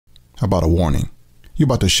about a warning. You're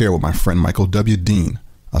about to share with my friend Michael W. Dean,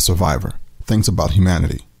 a survivor, things about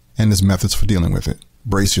humanity and his methods for dealing with it.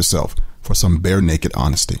 Brace yourself for some bare naked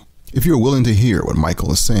honesty. If you're willing to hear what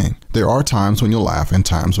Michael is saying, there are times when you'll laugh and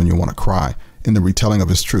times when you want to cry in the retelling of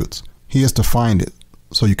his truths. He has defined it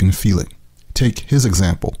so you can feel it. Take his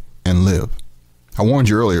example and live. I warned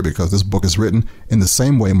you earlier because this book is written in the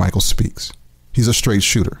same way Michael speaks. He's a straight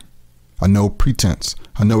shooter, a no pretense,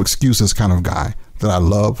 a no excuses kind of guy that I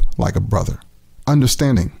love like a brother.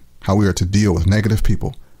 Understanding how we are to deal with negative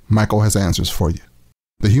people, Michael has answers for you.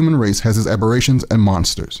 The human race has its aberrations and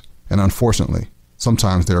monsters, and unfortunately,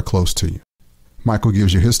 sometimes they are close to you. Michael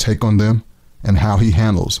gives you his take on them and how he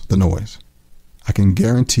handles the noise. I can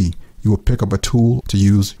guarantee you will pick up a tool to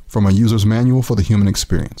use from a user's manual for the human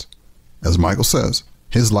experience. As Michael says,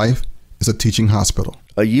 his life is a teaching hospital.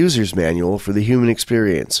 A user's manual for the human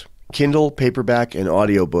experience. Kindle, paperback, and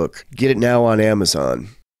audiobook. Get it now on Amazon.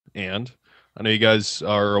 And I know you guys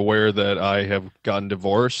are aware that I have gotten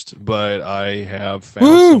divorced, but I have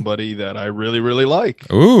found somebody that I really, really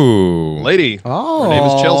like. Ooh. Lady. Oh. Her name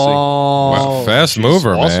is Chelsea. Wow. Fast She's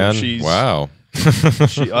mover, awesome. man. Wow.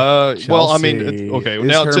 Well, I mean, okay. Is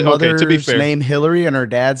now, her to mother's be fair, name Hillary and her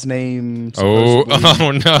dad's name? No.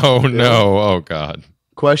 Oh, God.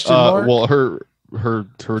 Question mark? well,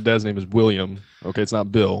 her dad's name is William. Okay, it's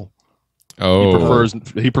not Bill. Oh.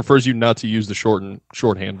 He prefers you not to use the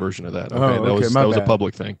shorthand version of that. Okay, that was a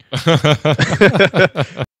public thing. Seeds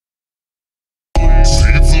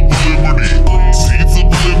of liberty. Seeds of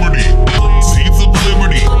liberty. Seeds of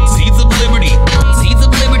liberty. Seeds of liberty. Seeds of liberty.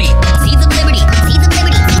 Seeds of liberty. Seeds of liberty. Seeds of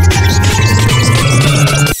liberty.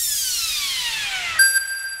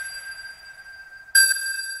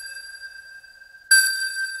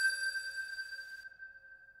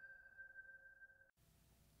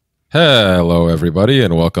 Hello, everybody,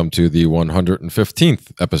 and welcome to the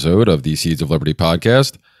 115th episode of the Seeds of Liberty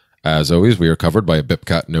podcast. As always, we are covered by a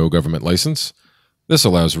BIPCAT no government license. This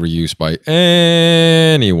allows reuse by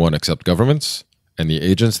anyone except governments and the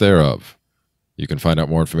agents thereof. You can find out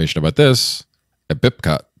more information about this at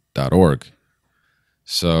bipcat.org.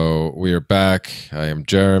 So we are back. I am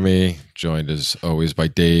Jeremy, joined as always by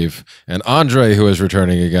Dave and Andrei, who is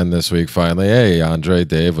returning again this week finally. Hey, Andrei,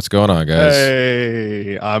 Dave, what's going on, guys?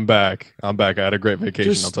 Hey, I'm back. I had a great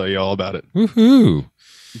vacation. I'll tell you all about it. Woohoo!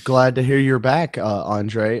 Glad to hear you're back,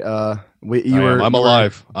 Andrei. I'm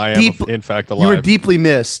alive. I am, in fact, alive. You were deeply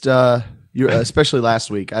missed. Especially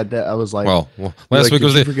last week. I was like, well last week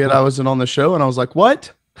was the. Forget I wasn't on the show, and I was like,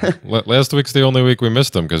 what? Last week's the only week we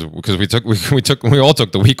missed them because we all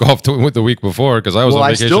took the week off the week before because I was on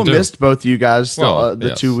vacation. I still too. missed both you guys. Well, the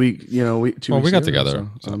yes. 2 week, 2 weeks. We got together.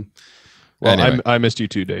 Well, anyway. I missed you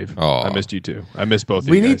too, Dave. Oh. I missed you too. I missed both.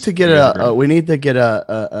 We of you need guys. to get we need to get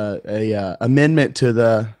a amendment to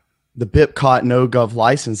the BIPCOT no gov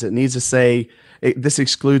license. It needs to say this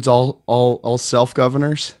excludes all self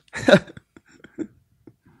governors.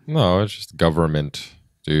 No, it's just government,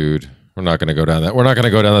 dude. We're not going to go down that. We're not going to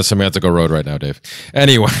go down that semantical road right now, Dave.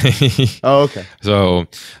 Anyway. Oh, okay. So,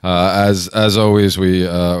 as always, we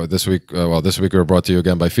this week we were brought to you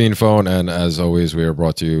again by FeenPhone, and as always, we are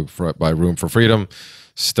brought to you by Room for Freedom.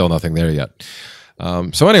 Still nothing there yet.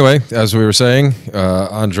 So anyway, as we were saying,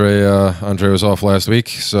 Andrei was off last week,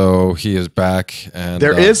 so he is back. And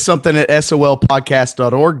there is something at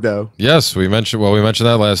solpodcast.org, though. Yes, we mentioned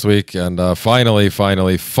that last week, and finally,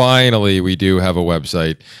 we do have a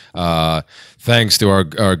website. Thanks to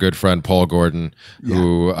our good friend Paul Gordon,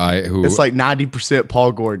 who it's like 90%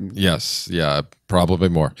 Paul Gordon. Yes, yeah, probably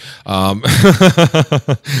more.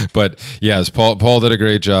 But yes, Paul did a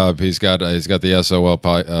great job. He's got the SOL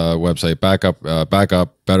website back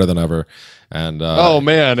up better than ever. And oh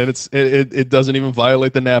man, and it doesn't even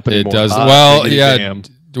violate the NAP anymore. It does. Well, yeah.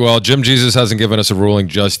 Damned. Well, Jim Jesus hasn't given us a ruling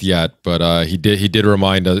just yet, but he did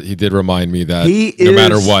remind me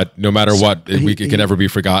that no matter what, it can never be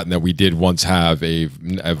forgotten that we did once have a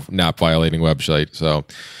NAP violating website. So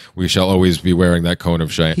we shall always be wearing that cone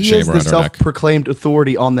of shame he is around the our neck. Self-proclaimed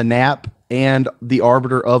authority on the NAP and the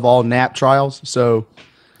arbiter of all NAP trials. So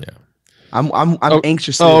yeah, I'm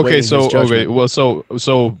anxiously awaiting his judgment. Well,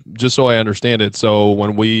 so just so I understand it, so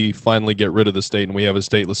when we finally get rid of the state and we have a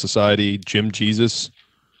stateless society, Jim Jesus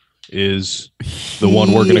is the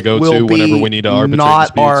one we're going to go to whenever we need to arbitrate not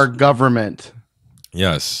disputes. Our government.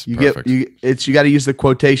 Yes, you perfect. You got to use the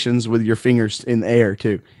quotations with your fingers in the air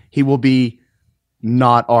too. He will be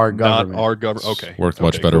not our government. Not our government. Okay, worked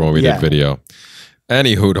much better when we did video.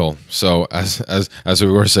 Any hoodle. So as we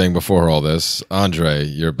were saying before all this, Andrei,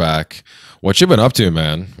 you're back. What you been up to,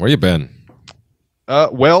 man? Where you been?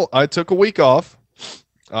 Well, I took a week off.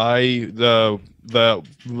 the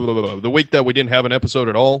week that we didn't have an episode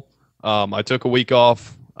at all, I took a week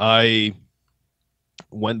off. I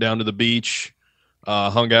went down to the beach,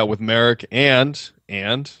 hung out with Merrick, and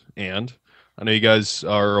I know you guys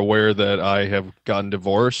are aware that I have gotten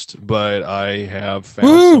divorced, but I have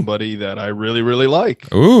found somebody that I really, really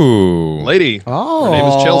like. Ooh, lady. Oh, her name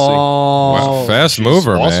is Chelsea. Wow, fast She's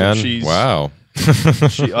mover, awesome. man. Wow.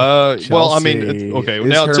 Well, I mean, okay. Is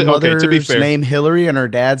Now, her to be mother's fair, name Hillary and her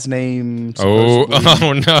dad's name? Oh,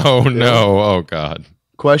 supposedly- no. Oh, God.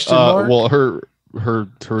 Question mark. well,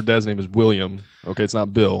 her dad's name is William. Okay, it's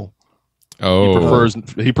not Bill. Oh.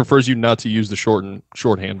 He prefers you not to use the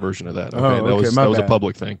shorthand version of that. Okay, that was a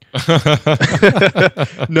public thing.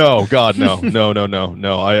 No, God, no.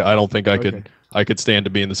 I don't think I could stand to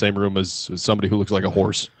be in the same room as somebody who looks like a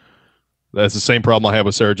horse. That's the same problem I have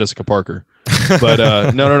with Sarah Jessica Parker.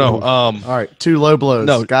 But no. All right, 2 low blows.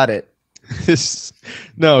 No. Got it.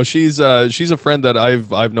 No, she's a friend that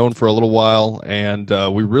I've known for a little while, and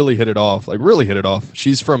we really hit it off. Like really hit it off.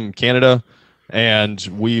 She's from Canada, and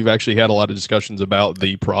we've actually had a lot of discussions about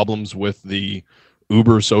the problems with the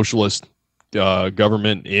uber socialist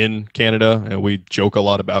government in Canada, and we joke a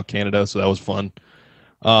lot about Canada, so that was fun.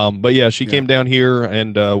 But yeah, she came down here,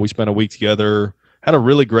 and we spent a week together. Had a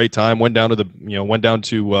really great time. Went down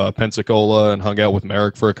to Pensacola and hung out with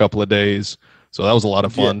Merrick for a couple of days. So that was a lot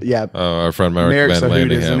of fun. Yeah. Our friend Merrick Merrick's Van a hoot,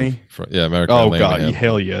 Landingham. isn't he? Merrick Oh Van God, Landingham.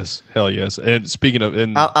 hell yes. And speaking of,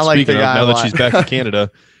 I like the guy now a that lot. she's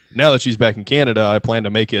back in Canada, I plan to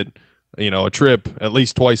make it, a trip at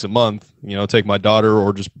least twice a month. Take my daughter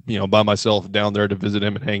or just by myself down there to visit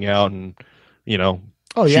him and hang out and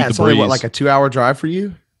Oh shoot yeah, the it's only breeze. like a 2-hour drive for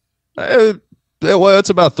you. Well, it's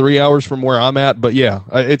about 3 hours from where I'm at, but yeah,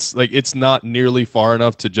 it's not nearly far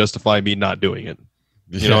enough to justify me not doing it.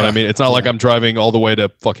 You know what I mean? It's not like I'm driving all the way to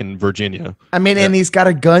fucking Virginia. I mean, and he's got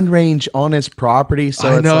a gun range on his property, so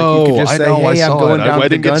I it's know, like you could just say, "Hey, I'm going down I to the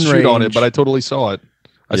didn't get gun to shoot range." on it, but I totally saw it.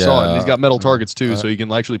 I saw it. And he's got metal targets too, so you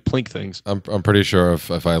can actually plink things. I'm pretty sure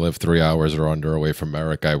if I live 3 hours or under away from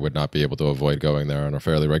Merrick, I would not be able to avoid going there on a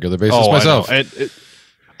fairly regular basis myself.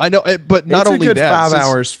 I know, but not it's only a good that, 5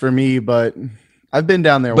 hours for me, but I've been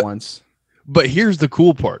down there once. But here's the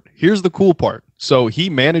cool part. So he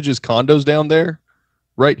manages condos down there,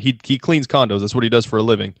 right? He cleans condos. That's what he does for a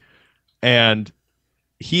living. And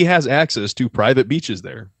he has access to private beaches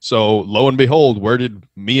there. So lo and behold, where did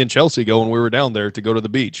me and Chelsea go when we were down there to go to the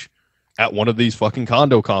beach? At one of these fucking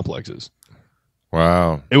condo complexes.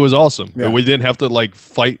 Wow. It was awesome. Yeah. We didn't have to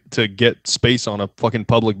fight to get space on a fucking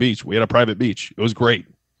public beach. We had a private beach. It was great.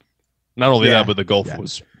 Not only that, but the Gulf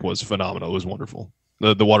was phenomenal. It was wonderful.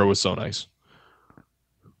 The water was so nice.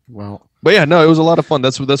 Well, But yeah, no, it was a lot of fun.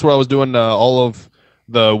 That's what I was doing all of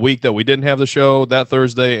the week that we didn't have the show that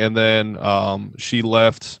Thursday, and then she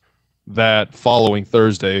left that following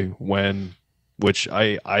Thursday which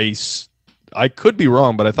I could be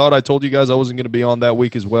wrong, but I thought I told you guys I wasn't going to be on that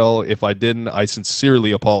week as well. If I didn't, I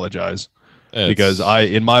sincerely apologize. Because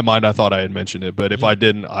in my mind, I thought I had mentioned it, but if I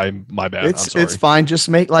didn't, my bad. I'm sorry. it's fine. Just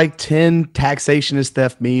make 10 taxation is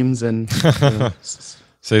theft memes and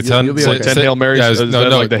Say 10, you'll be say, okay. 10 say- Hail Marys? yeah, Is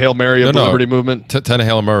that like the Hail Mary of the Liberty Movement? 10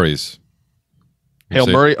 Hail Marys. Hail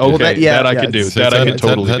Say- Murray? Okay, that I can do. say That I 10 can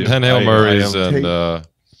totally do. 10 Hail I Marys am-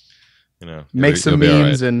 and make some you'll be all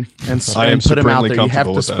memes right. and I am put them out supremely there. You have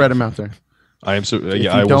comfortable to with that. spread them out there. I am so you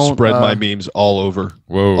I will don't, spread my memes all over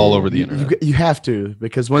the internet. You have to,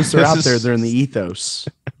 because once they're out there, they're in the ethos.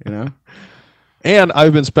 And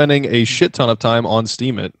I've been spending a shit ton of time on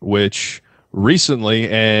Steemit, which recently,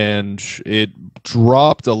 and it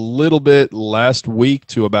dropped a little bit last week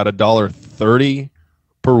to about $1.30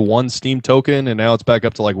 per one Steam token, and now it's back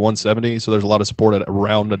up to like $1.70. So there's a lot of support at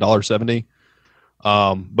around $1.70.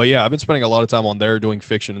 But yeah, I've been spending a lot of time on there doing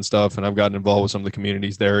fiction and stuff, and I've gotten involved with some of the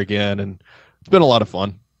communities there again, and it's been a lot of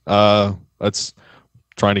fun. That's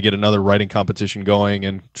trying to get another writing competition going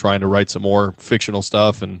and trying to write some more fictional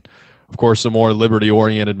stuff, and of course some more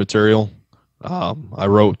liberty-oriented material. I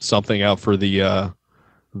wrote something out for the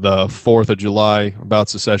 4th of July about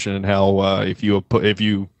secession, and how if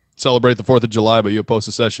you celebrate the 4th of July but you oppose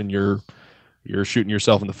secession, you're shooting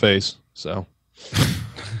yourself in the face. So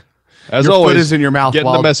as Your always, foot is in your mouth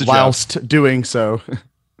getting the message out. whilst doing so.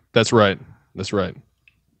 That's right.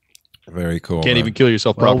 Very cool. Can't man. even kill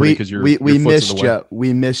yourself Well, properly because we your foot's missed in the way. you.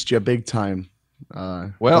 We missed you big time.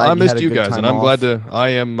 Well, Glad I had missed a you good guys, time and I'm off. glad to. I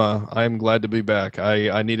am glad to be back.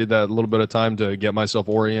 I needed that little bit of time to get myself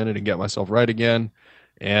oriented and get myself right again,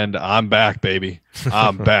 and I'm back, baby.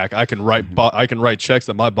 I'm back. I can write checks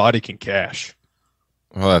that my body can cash.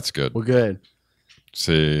 Well, that's good. Well, good.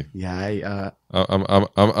 See, Yeah,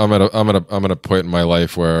 I'm at a point in my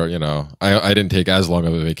life where I didn't take as long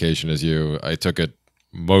of a vacation as you. I took it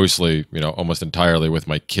mostly, almost entirely with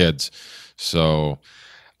my kids. So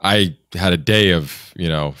I had a day of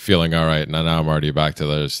feeling all right, and now I'm already back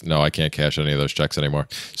to I can't cash any of those checks anymore.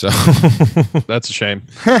 So That's a shame.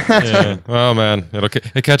 yeah. Well, man,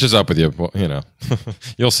 it catches up with you. Well,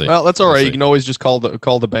 you'll see. Well, that's all We'll right. see. You can always just call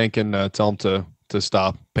the bank and tell them to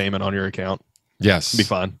stop payment on your account. Yes, It'll be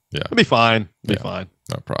fine. Yeah. It'll be fine. It'll Yeah. be fine.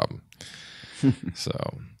 No problem. So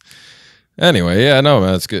anyway, yeah, no,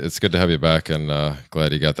 man, it's good. It's good to have you back, and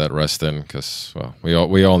glad you got that rest in, because we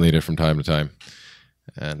all need it from time to time.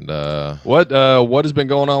 And What has been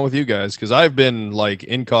going on with you guys? Because I've been like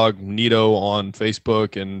incognito on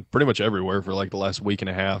Facebook and pretty much everywhere for like the last week and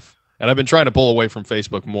a half, and I've been trying to pull away from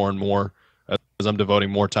Facebook more and more as I'm devoting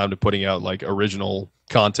more time to putting out like original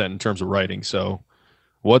content in terms of writing. So,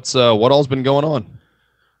 what all's been going on?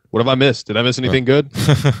 What have I missed? Did I miss anything good?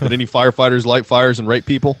 Did any firefighters light fires and rape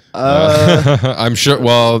people? I'm sure.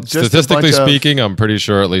 Well, just a statistically bunch of- speaking, I'm pretty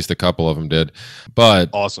sure at least a couple of them did. But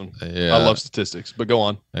Awesome. yeah, I love statistics, but go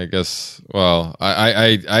on. I guess. Well,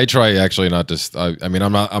 I try actually not to. I mean,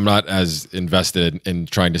 I'm not as invested in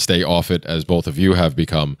trying to stay off it as both of you have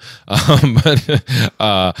become. But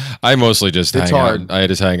I mostly just It's hang hard. out. I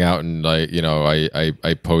just hang out and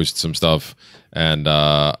I post some stuff, and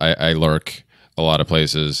I lurk a lot of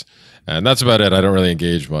places, and that's about it. I don't really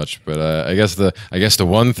engage much. But I guess the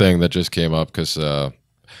one thing that just came up, because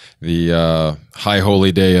the high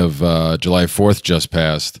holy day of July 4th just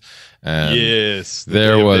passed. And Yes, the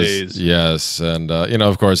there day of was days. yes, and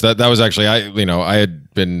of course that was actually I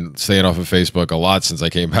had been staying off of Facebook a lot since I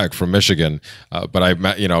came back from Michigan, but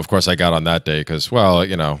of course I got on that day because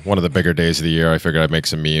one of the bigger days of the year. I figured I'd make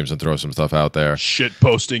some memes and throw some stuff out there. Shit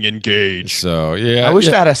posting engage. So yeah, I wish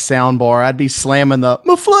I had a sound bar. I'd be slamming the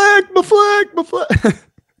my flag.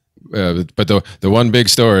 but the one big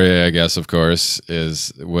story, I guess, of course,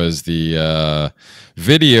 was the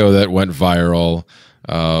video that went viral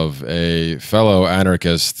of a fellow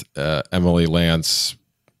anarchist, Emily Lance,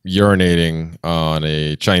 urinating on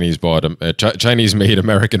a Chinese-made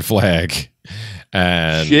American flag,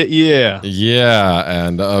 and Shit, yeah. yeah,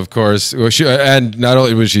 and of course, and not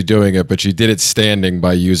only was she doing it, but she did it standing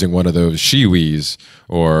by using one of those shiwis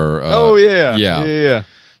or Oh yeah. yeah. Yeah.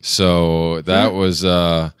 So that was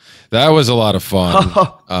a lot of fun.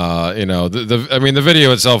 The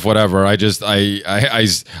video itself, whatever. I saw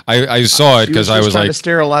it because I was trying like, to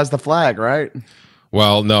sterilize the flag, right?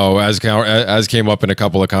 well, no, as came up in a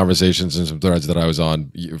couple of conversations and some threads that I was on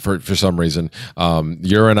for some reason,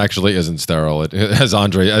 urine actually isn't sterile. As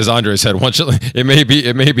Andrei said, it may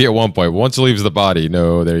be at one point. Once it leaves the body,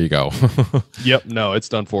 no, there you go. Yep. No, it's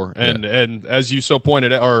done for. And as you so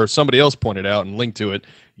pointed out, or somebody else pointed out and linked to it,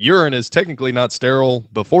 urine is technically not sterile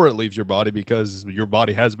before it leaves your body because your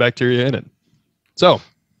body has bacteria in it. So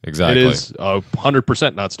Exactly. it is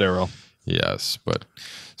 100% not sterile. Yes, but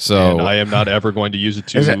so And I am not ever going to use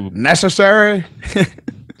it Is it to. necessary?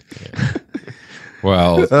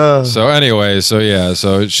 well. So anyway, so yeah,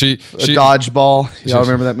 so she Dodgeball. Y'all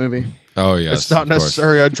remember that movie? Oh yes, It's not of course.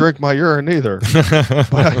 necessary I drink my urine either, but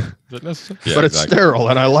Yeah, it's exactly. sterile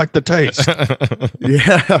and I like the taste.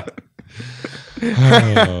 Yeah.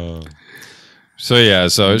 So yeah,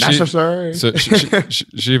 so Necessary.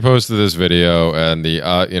 she posted this video, and the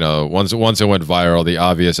once it went viral, the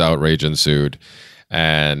obvious outrage ensued,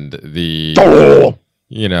 and the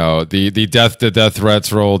death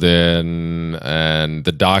threats rolled in, and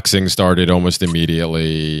the doxing started almost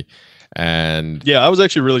immediately. And Yeah, I was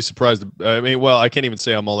actually really surprised. I mean, well, I can't even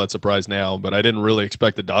say I'm all that surprised now, but I didn't really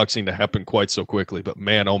expect the doxing to happen quite so quickly. But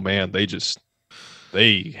man, oh man,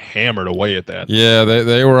 they hammered away at that. yeah,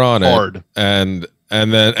 they were on Hard. it, and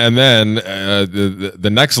then the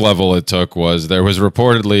next level it took was there was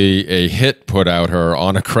reportedly a hit put out her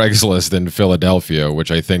on a Craigslist in Philadelphia,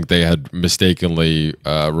 which I think they had mistakenly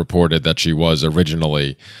reported that she was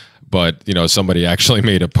originally. But somebody actually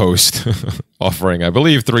made a post offering, I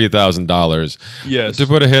believe, $3,000 Yes. to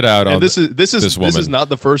put a hit out on And this is woman. not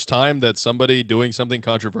the first time that somebody doing something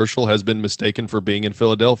controversial has been mistaken for being in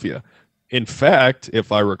Philadelphia. In fact,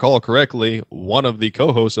 if I recall correctly, one of the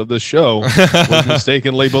co-hosts of this show was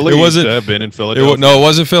mistakenly believed wasn't- to have been in Philadelphia. No, it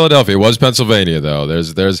wasn't Philadelphia. It was Pennsylvania, though.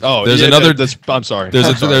 There's yeah, another. I'm sorry.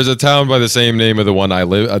 There's a town by the same name of the one I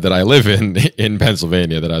live in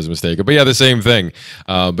Pennsylvania that I was mistaken. But yeah, the same thing.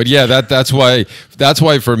 But yeah, that's why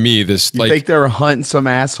for me this You think they were hunting some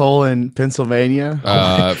asshole in Pennsylvania?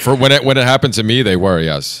 for when it happened to me, they were,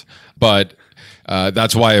 yes. But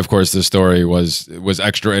that's why, of course, this story was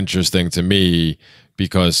extra interesting to me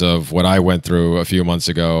because of what I went through a few months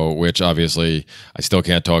ago, which obviously I still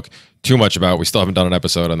can't talk too much about. We still haven't done an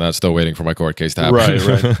episode on that. Still waiting for my court case to happen.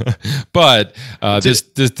 Right. But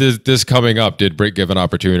this coming up did bring up an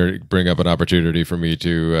opportunity for me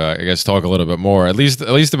to I guess talk a little bit more, at least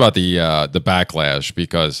about the backlash,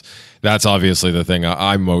 because that's obviously the thing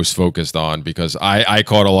I'm most focused on, because I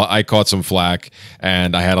caught some flack,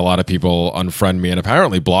 and I had a lot of people unfriend me and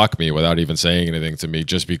apparently block me without even saying anything to me,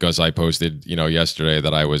 just because I posted yesterday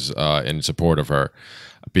that I was in support of her.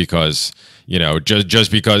 Because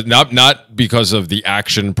just because not because of the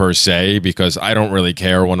action per se, because I don't really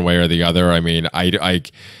care one way or the other. I mean, I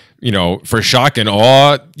for shock and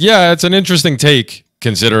awe, yeah, it's an interesting take,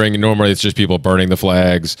 considering normally it's just people burning the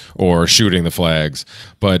flags or shooting the flags,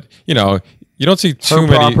 but you don't see too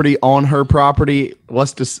many property on her property.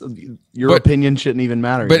 What's this? Your opinion shouldn't even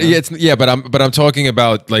matter. But but I'm talking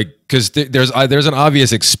about, like, because there's an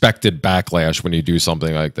obvious expected backlash when you do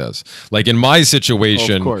something like this. Like in my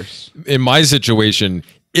situation, of course. In my situation,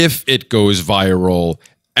 if it goes viral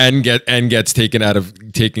and gets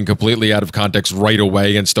taken completely out of context right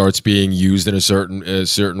away and starts being used in a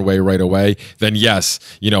certain way right away, then yes,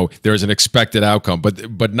 there's an expected outcome,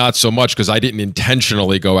 but not so much, because I didn't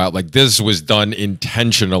intentionally go out. Like, this was done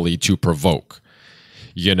intentionally to provoke.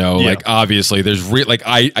 Like, obviously there's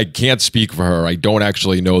I can't speak for her. I don't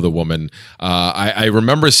actually know the woman. I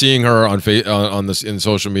remember seeing her in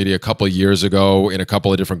social media a couple of years ago in a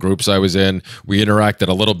couple of different groups I was in. We interacted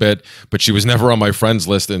a little bit, but she was never on my friends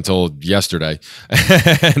list until yesterday.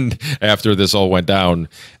 And after this all went down,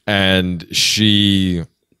 and so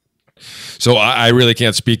I really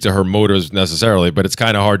can't speak to her motives necessarily, but it's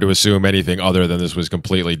kind of hard to assume anything other than this was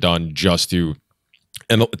completely done just to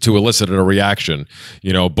elicit a reaction,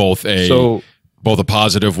 both a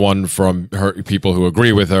positive one from her people who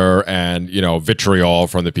agree with her, and vitriol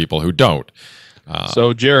from the people who don't.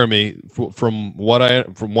 So Jeremy, from what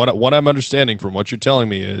I'm understanding from what you're telling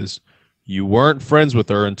me is, you weren't friends with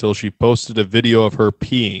her until she posted a video of her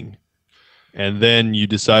peeing, and then you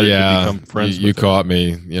decided to become friends with her. You caught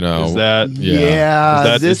me, Is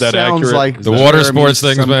that This sounds accurate? like the water sports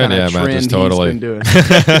things, man. Yeah, man, just totally.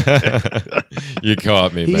 You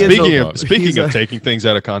caught me, man. Speaking of taking things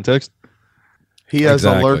out of context, he is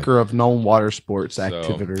a lurker of known water sports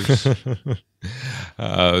activities.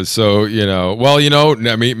 So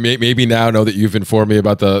I mean, maybe now that you've informed me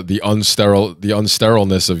about the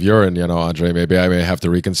unsterileness of urine, Andrei, maybe I may have to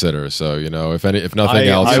reconsider. So if nothing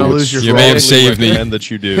else, you may have saved me.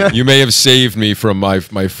 That you do. You may have saved me from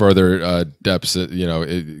my further depths.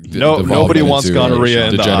 Nobody wants gonorrhea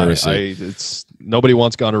in the eye. Nobody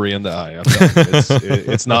wants gonorrhea in the eye.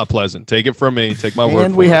 It's not pleasant. Take it from me. Take my word.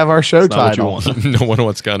 And we have our show title. No one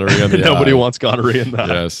wants gonorrhea in the eye. Nobody wants gonorrhea in the eye.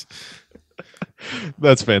 Yes.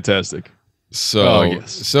 That's fantastic. So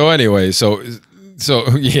yes,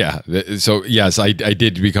 I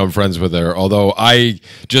did become friends with her, although I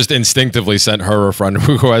just instinctively sent her a friend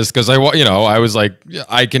request, because I was like,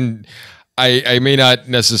 I may not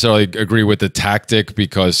necessarily agree with the tactic,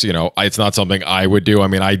 because it's not something I would do. I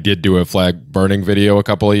mean, I did do a flag burning video a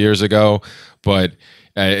couple of years ago, but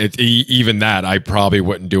even that, I probably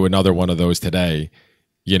wouldn't do another one of those today.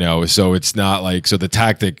 So it's not like, so the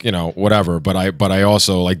tactic, whatever. But I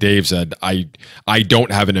also, like Dave said, I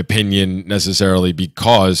don't have an opinion necessarily,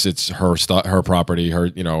 because it's her her property,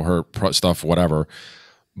 her stuff, whatever.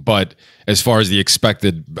 But as far as the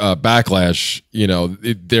expected backlash,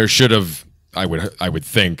 there should have, I would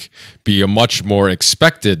think, be a much more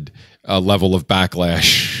expected level of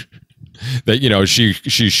backlash that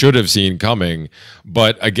she should have seen coming.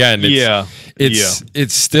 But again,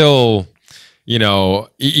 it's still.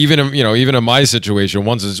 Even in my situation,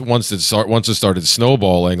 once it started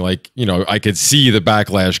snowballing, like, I could see the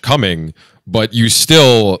backlash coming, but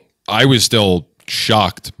I was still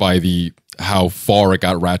shocked by how far it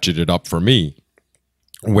got ratcheted up for me,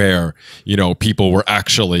 where people were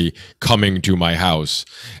actually coming to my house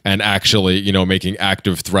and actually making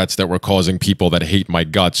active threats that were causing people that hate my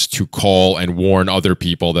guts to call and warn other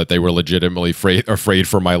people that they were legitimately afraid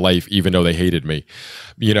for my life, even though they hated me.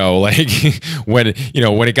 Like when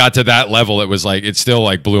it got to that level, it was like, it still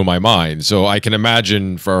like blew my mind. So I can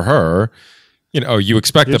imagine for her, you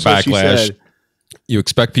expect the backlash, you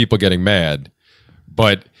expect people getting mad,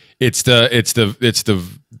 but it's the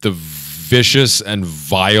vicious and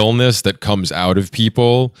vileness that comes out of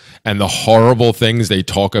people, and the horrible things they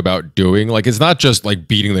talk about doing. Like, it's not just like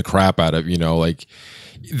beating the crap out of, like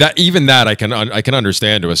that. Even that I can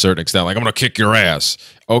understand to a certain extent. Like, I'm gonna kick your ass.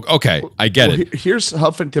 Okay, I get it. Here's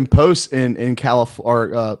Huffington Post in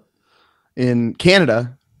California, in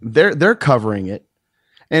Canada. They're covering it,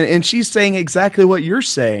 And she's saying exactly what you're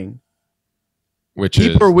saying. Which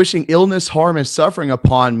People are wishing illness, harm, and suffering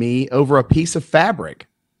upon me over a piece of fabric.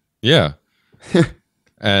 yeah.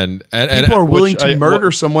 and People are willing to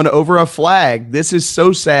murder someone over a flag. This is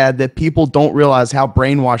so sad that people don't realize how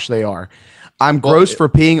brainwashed they are. I'm gross for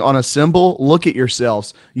peeing on a symbol. Look at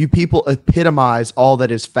yourselves. You people epitomize all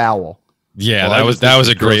that is foul. Yeah, Well, that was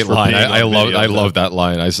a great for line. being I on love video, love that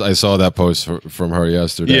line. I saw that post from her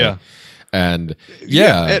yesterday. Yeah. And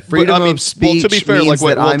yeah, Freedom of speech to be fair, means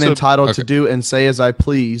like that I'm entitled to do and say as I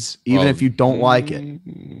please, even if you don't like it.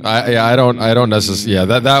 I don't necessarily. Yeah,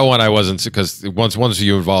 that one I wasn't, because once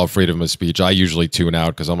you involve freedom of speech, I usually tune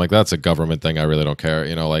out because I'm like, that's a government thing. I really don't care.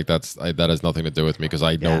 You know, like that has nothing to do with me, because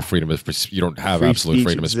I know freedom of you don't have absolute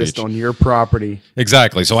freedom of speech on your property.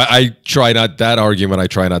 Exactly. So I try not that argument. I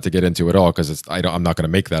try not to get into at all, because I'm not going to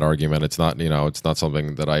make that argument. It's not it's not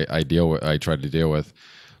something that I deal with. I try to deal with.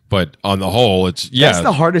 But on the whole, that's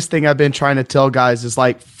the hardest thing I've been trying to tell guys is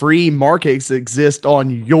like free markets exist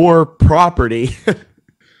on your property.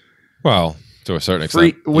 Well, to a certain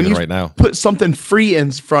extent, when you right now, put something free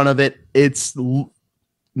in front of it, it's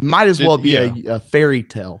might as well be a fairy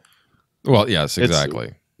tale. Well, yes,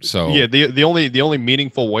 exactly. So yeah, the only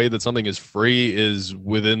meaningful way that something is free is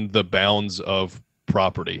within the bounds of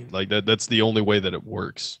property. Like that's the only way that it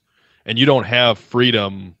works. And you don't have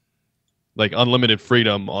freedom, like unlimited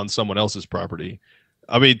freedom, on someone else's property.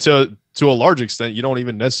 I mean, to a large extent, you don't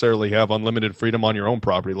even necessarily have unlimited freedom on your own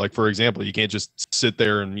property. Like, for example, you can't just sit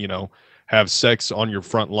there and, have sex on your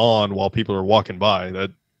front lawn while people are walking by.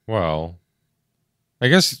 Well, I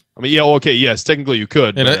guess. I mean, yeah, okay, yes, technically you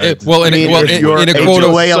could. In a quote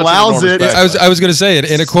HOA allows it. I was going to say it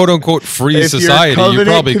in a quote unquote free society, you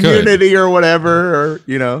probably community or whatever,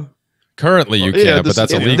 or Currently, you can't, but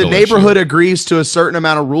that's illegal. The neighborhood agrees to a certain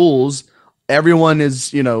amount of rules. Everyone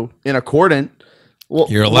is, in accordant. Well,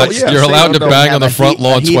 you're allowed to bang on the front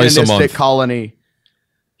lawn twice a month. Colony.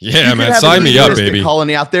 Yeah, man, sign me up, baby.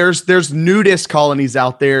 Colony out there's nudist colonies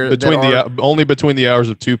out there only between the hours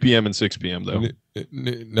of 2 p.m. and 6 p.m. though.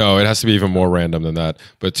 No, it has to be even more random than that.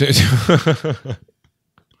 But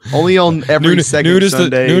only on every second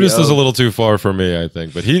Sunday. Nudist is a little too far for me, I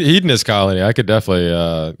think. But hedonist colony, I could definitely.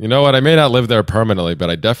 You know what? I may not live there permanently, but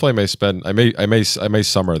I definitely may spend. I may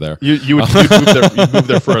summer there. You would move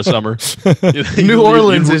there for a summer. New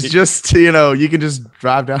Orleans is just you can just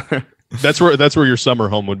drive down there. That's where your summer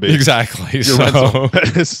home would be. Exactly. So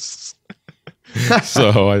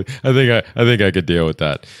I think I could deal with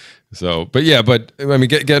that. So, but I mean,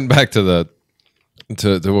 getting back to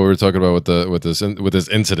what we were talking about with this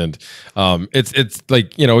incident, it's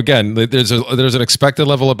like, again, there's an expected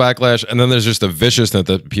level of backlash, and then there's just a viciousness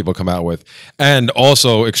that people come out with, and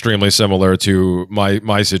also extremely similar to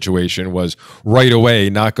my situation was right away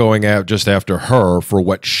not going out just after her for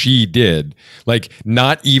what she did, like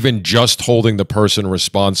not even just holding the person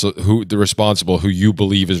responsible who you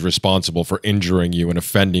believe is responsible for injuring you and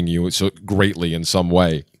offending you so greatly in some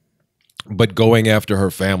way, but going after her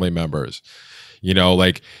family members.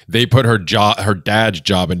 Like they put her dad's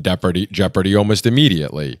job in jeopardy almost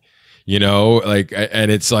immediately, like, and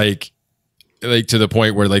it's like to the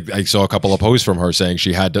point where, like, I saw a couple of posts from her saying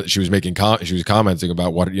she was commenting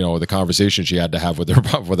about what, the conversation she had to have with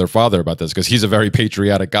her father about this, because he's a very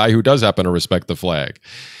patriotic guy who does happen to respect the flag.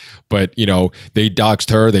 But, they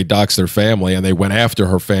doxed her, they doxed their family, and they went after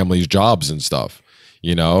her family's jobs and stuff.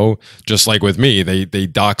 Just like with me, they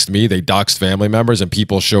doxed me, they doxed family members, and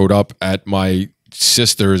people showed up at my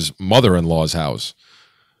sister's mother-in-law's house,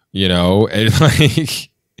 and like,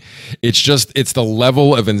 it's the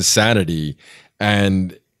level of insanity.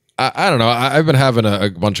 And I don't know, I've been having a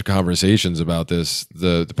bunch of conversations about this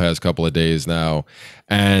the past couple of days now.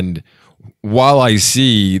 And while I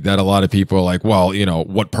see that a lot of people are like, well,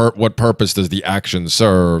 what purpose does the action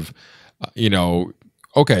serve?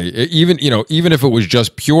 Okay, even if it was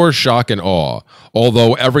just pure shock and awe,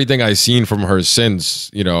 although everything I've seen from her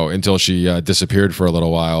since, until she disappeared for a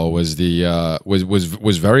little while was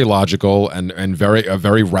was very logical and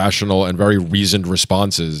very rational and very reasoned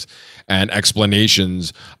responses and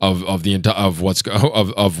explanations of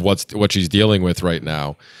what she's dealing with right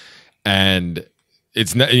now, and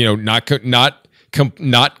it's not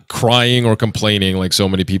crying or complaining like so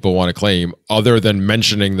many people want to claim, other than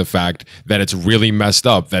mentioning the fact that it's really messed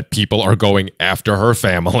up that people are going after her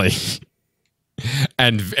family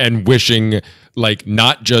and wishing, like,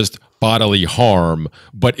 not just bodily harm,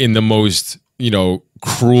 but in the most,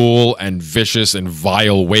 cruel and vicious and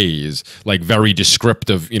vile ways, like very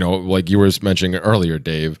descriptive, like you were mentioning earlier,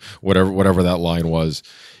 Dave, whatever that line was,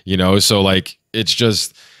 so like, it's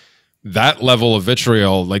just that level of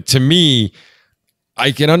vitriol. Like, to me,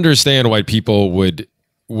 I can understand why people would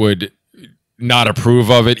not approve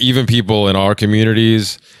of it, even people in our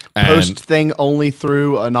communities. And Post thing only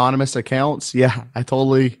through anonymous accounts. Yeah, I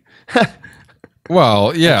totally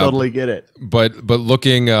well, yeah, totally get it. but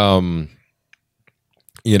looking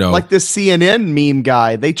you know, Like this CNN meme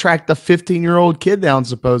guy, they tracked the 15-year-old kid down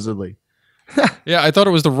supposedly. yeah, I thought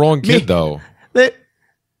it was the wrong kid though. They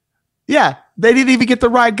didn't even get the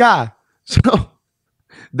right guy. So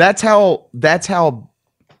that's how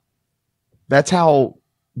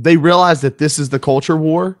they realize that this is the culture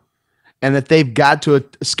war and that they've got to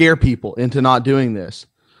scare people into not doing this.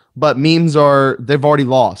 But they've already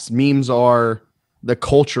lost. Memes are the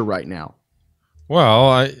culture right now. Well,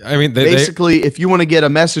 I mean, basically, if you want to get a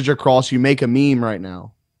message across, you make a meme right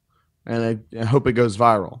now, and I hope it goes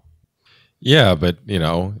viral. Yeah, but you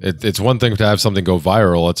know, it's one thing to have something go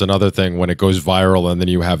viral. It's another thing when it goes viral and then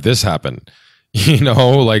you have this happen. You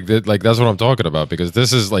know, like that's what I'm talking about, because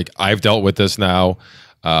this is like, I've dealt with this now.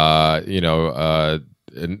 You know,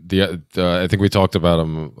 and I think we talked about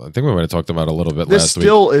them. I think we might have talked about it a little bit this last week. This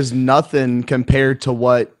still is nothing compared to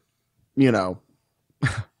what, you know,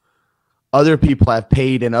 other people have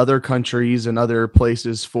paid in other countries and other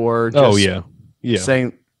places for. Just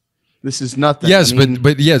saying this is nothing. Yes, I mean,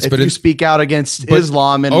 but if you speak out against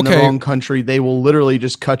Islam in the wrong country, they will literally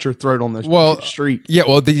just cut your throat on the street. Yeah,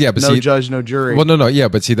 well, but no judge, no jury. Well, no, yeah,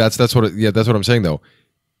 but see, that's what I'm saying though.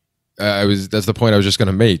 That's the point I was just going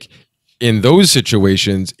to make. In those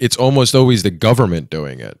situations, it's almost always the government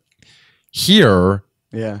doing it. Here,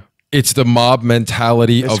 it's the mob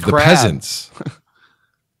mentality of the peasants.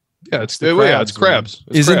 Yeah, it's crabs.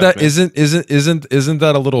 Isn't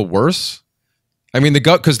that a little worse? I mean,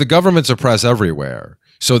 because the governments oppress everywhere,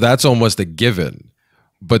 so that's almost a given.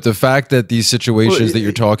 But the fact that these situations that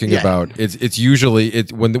you're talking about, it's usually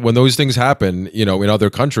when those things happen, you know, in other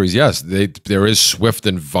countries, yes, there is swift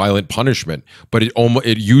and violent punishment, but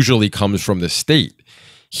it usually comes from the state.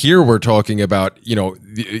 Here we're talking about, you know,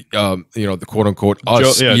 the quote unquote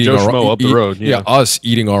us eating up the road, us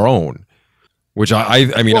eating our own. Which I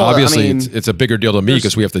mean, obviously it's a bigger deal to me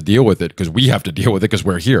because we have to deal with it, because we have to deal with it because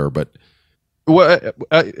we're here. But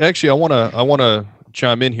actually, I wanna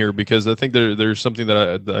chime in here, because I think there's something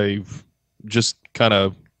that I've just kind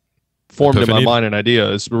of formed in my mind, an idea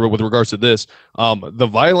is with regards to this. The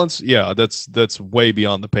violence, that's way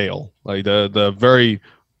beyond the pale. Like the very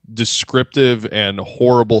descriptive and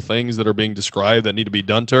horrible things that are being described that need to be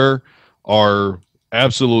done to her are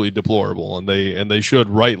absolutely deplorable, and they should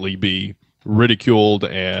rightly be ridiculed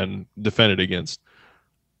and defended against.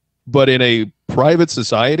 But in a private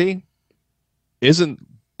society, isn't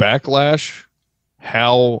backlash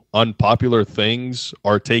how unpopular things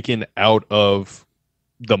are taken out of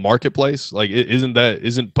the marketplace? Like,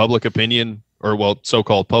 isn't public opinion, or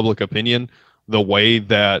so-called public opinion, the way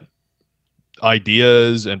that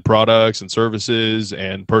ideas and products and services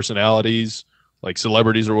and personalities, like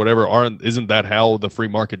celebrities or whatever, isn't that how the free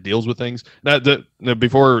market deals with things?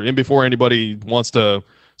 Before anybody wants to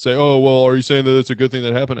say, oh, well, are you saying that it's a good thing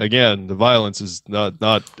that happened? Again, the violence is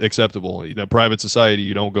not acceptable. In a private society,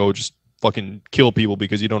 you don't go just fucking kill people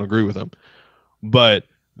because you don't agree with them. But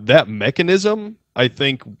that mechanism, I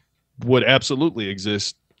think, would absolutely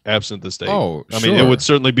exist absent the state. Oh, I mean, it would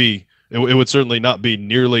certainly not be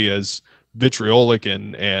nearly as vitriolic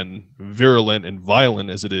and virulent and violent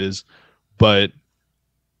as it is. But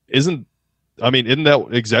isn't that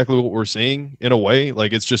exactly what we're seeing in a way?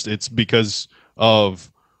 Like, it's because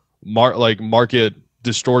of market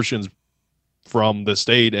distortions from the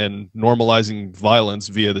state and normalizing violence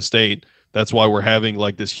via the state. That's why we're having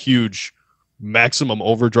like this huge maximum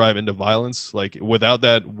overdrive into violence. Like, without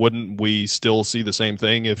that, wouldn't we still see the same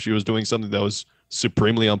thing if she was doing something that was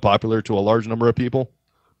supremely unpopular to a large number of people?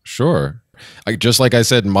 Sure. Just like I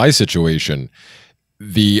said in my situation,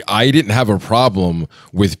 I didn't have a problem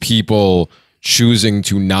with people choosing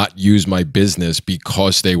to not use my business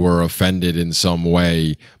because they were offended in some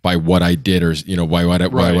way by what I did, or by what I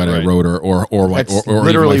wrote, or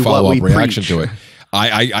even my follow-up reaction to it.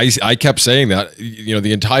 I kept saying that,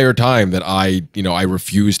 the entire time that I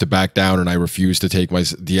refused to back down, and I refused to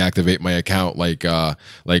deactivate my account, like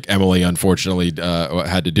Emily unfortunately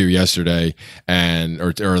had to do yesterday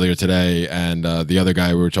or earlier today, and the other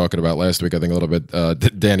guy we were talking about last week, I think a little bit,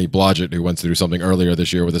 Danny Blodgett, who went through something earlier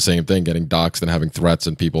this year with the same thing, getting doxxed and having threats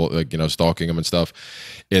and people stalking him and stuff.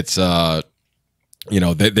 It's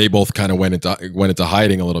they both kind of went into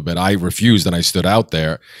hiding a little bit. I refused, and I stood out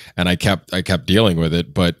there, and I kept dealing with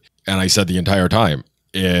it. And I said the entire time,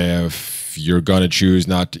 if you're gonna choose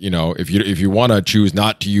not to, if you want to choose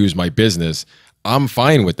not to use my business, I'm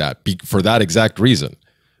fine with that for that exact reason,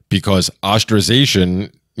 because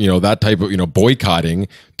ostracization, that type of, boycotting,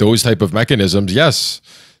 those type of mechanisms, yes,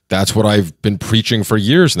 that's what I've been preaching for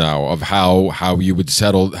years now, of how you would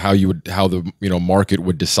settle, how the market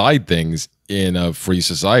would decide things in a free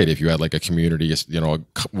society. If you had like a community,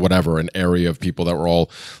 whatever, an area of people that were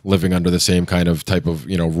all living under the same kind of type of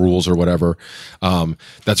rules or whatever,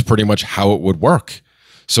 that's pretty much how it would work.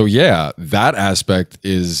 So yeah, that aspect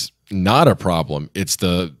is not a problem. It's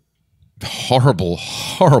the horrible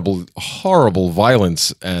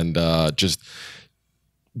violence and just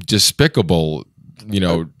despicable,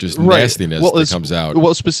 just nastiness that comes out.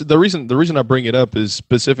 Well, the reason I bring it up is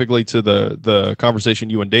specifically to the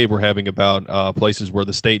conversation you and Dave were having about places where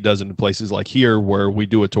the state does it, and places like here where we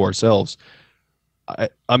do it to ourselves.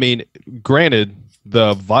 I mean, granted,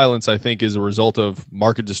 the violence I think is a result of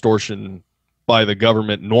market distortion by the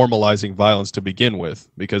government normalizing violence to begin with,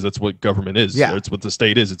 because that's what government is. Yeah. It's what the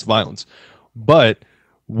state is. It's violence. But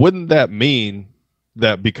wouldn't that mean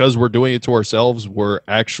that because we're doing it to ourselves, we're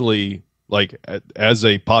actually, like, as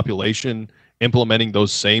a population, implementing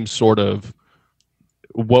those same sort of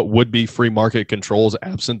what would be free market controls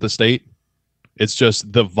absent the state? It's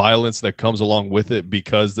just the violence that comes along with it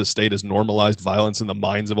because the state has normalized violence in the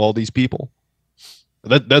minds of all these people.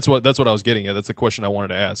 That's what I was getting at. That's the question I wanted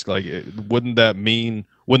to ask. Like, wouldn't that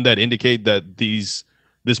indicate that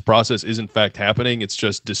this process is in fact happening? It's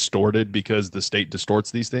just distorted because the state distorts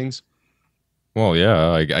these things? Well,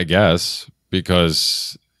 yeah, I guess,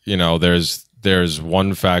 because there's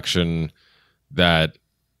one faction that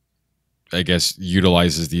I guess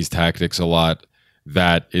utilizes these tactics a lot,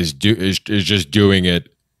 that is just doing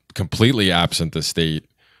it completely absent the state,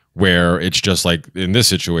 where it's just like in this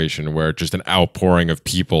situation where it's just an outpouring of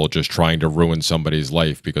people just trying to ruin somebody's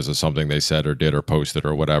life because of something they said or did or posted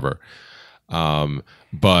or whatever.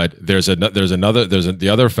 But the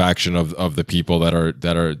other faction of the people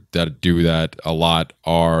that do that a lot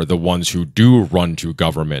are the ones who do run to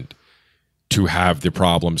government to have the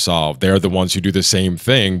problem solved. They're the ones who do the same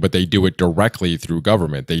thing, but they do it directly through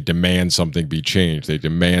government. They demand something be changed. They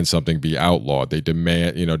demand something be outlawed. They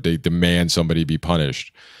demand somebody be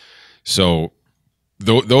punished. So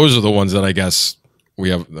those are the ones that I guess we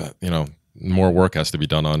have, more work has to be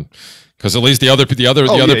done on. Because at least the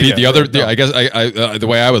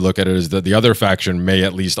way I would look at it is that the other faction may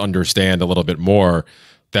at least understand a little bit more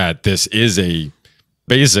that this is the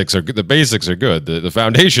basics are good. The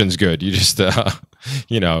foundation's good. You just, you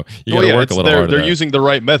got to work a little harder. They're using the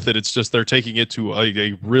right method. It's just they're taking it to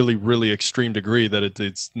a really, really extreme degree that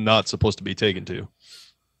it's not supposed to be taken to.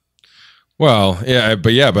 Well,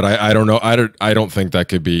 but I don't know. I don't think that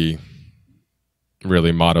could be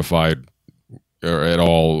really modified or at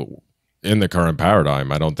all in the current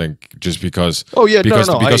paradigm. I don't think just because. Oh yeah, because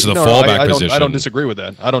of the fallback position. I don't disagree with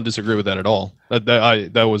that. I don't disagree with that at all.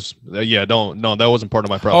 That wasn't part of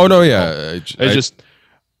my problem. Oh no, yeah.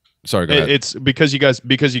 Sorry, go ahead. It's because you guys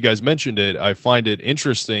mentioned it. I find it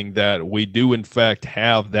interesting that we do in fact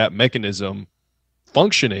have that mechanism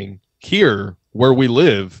functioning here where we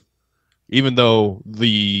live, even though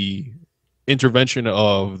the intervention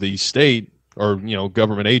of the state or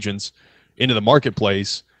government agents into the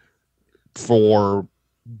marketplace for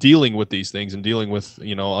dealing with these things and dealing with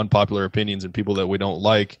unpopular opinions and people that we don't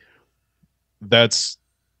like, that's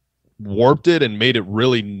warped it and made it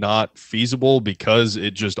really not feasible because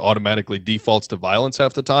it just automatically defaults to violence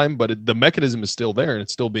half the time. But the mechanism is still there and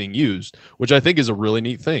it's still being used, which I think is a really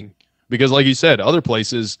neat thing, because like you said, other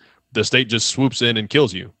places the state just swoops in and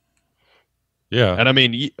kills you. Yeah. And I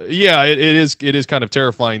mean, yeah, it is kind of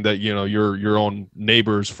terrifying that your own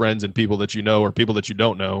neighbors, friends, and people that you know or people that you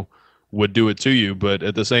don't know would do it to you. But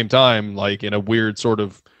at the same time, like in a weird sort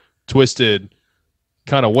of twisted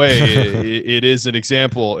kind of way, it is an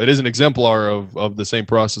example. It is an exemplar of the same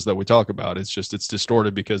process that we talk about. It's just it's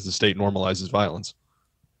distorted because the state normalizes violence.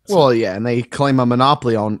 Well, yeah, and they claim a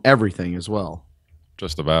monopoly on everything as well.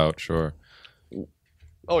 Just about, sure.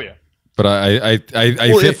 Oh yeah. But I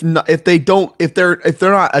if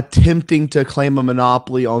they're not attempting to claim a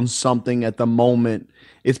monopoly on something at the moment,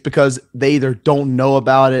 it's because they either don't know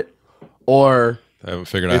about it or I haven't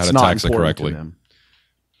figured out how to tax it correctly.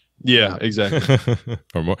 Yeah, exactly.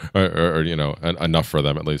 or more, or enough for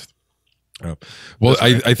them at least. Well,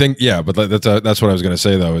 I think but that's what I was going to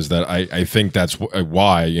say though, is that I think that's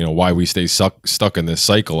why we stay stuck in this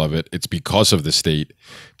cycle of it. It's because of the state,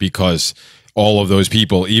 because all of those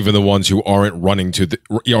people, even the ones who aren't running to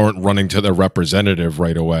their representative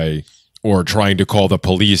right away, or trying to call the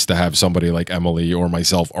police to have somebody like Emily or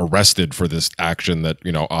myself arrested for this action that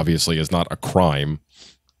obviously is not a crime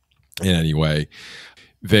in any way.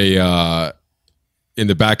 They in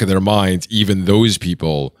the back of their minds, even those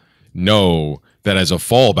people know that as a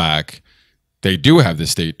fallback, they do have the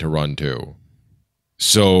state to run to.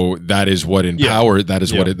 So that is what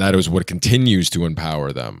that is what continues to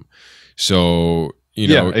empower them. So,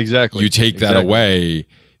 exactly. You take that away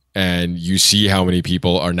and you see how many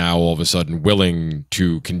people are now all of a sudden willing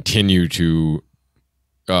to continue to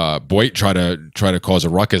try to cause a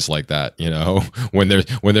ruckus like that, when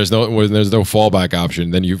there's no fallback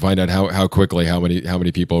option. Then you find out how quickly how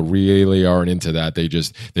many people really aren't into that.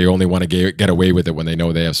 They only want to get away with it when they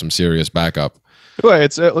know they have some serious backup. Well,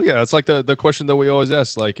 it's like the question that we always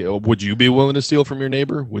ask, like, would you be willing to steal from your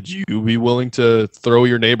neighbor? Would you be willing to throw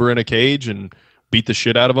your neighbor in a cage and beat the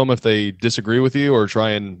shit out of them if they disagree with you or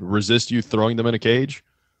try and resist you throwing them in a cage?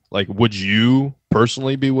 Like, would you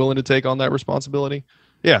personally be willing to take on that responsibility?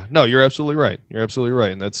 Yeah, no, you're absolutely right. You're absolutely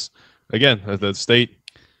right. And that's, again, the state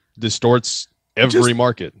distorts every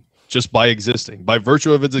market just by existing, by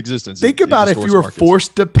virtue of its existence. Think about if you were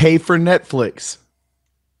forced to pay for Netflix.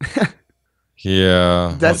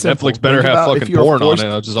 Yeah. That's Netflix better have fucking porn on it.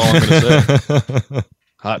 That's just all I'm going to say.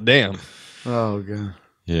 Hot damn. Oh, God.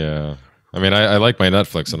 Yeah. I mean, I like my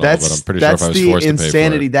Netflix and all, but I'm pretty sure if I was forced to pay for it. That's the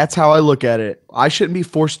insanity. That's how I look at it. I shouldn't be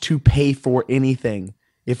forced to pay for anything.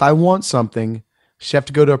 If I want something, I should have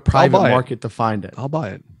to go to a private market to find it. I'll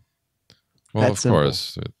buy it. Well, of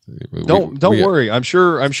course. Don't worry. I'm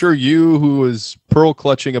sure you, who is pearl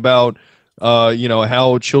clutching about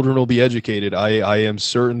how children will be educated, I am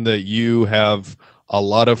certain that you have a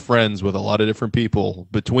lot of friends with a lot of different people.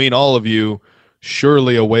 Between all of you,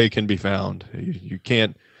 surely a way can be found. You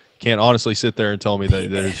can't honestly sit there and tell me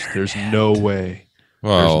that there's no way.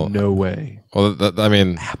 Well, there's no way. Well, I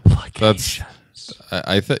mean, that's.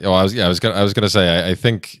 I think. Well, I was gonna say. I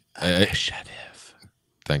think.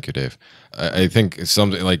 Thank you, Dave. I think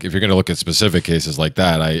something like, if you're gonna look at specific cases like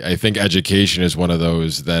that, I think education is one of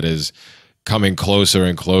those that is coming closer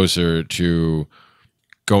and closer to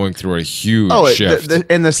going through a huge shift.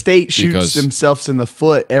 And the state shoots themselves in the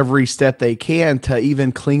foot every step they can to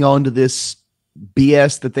even cling on to this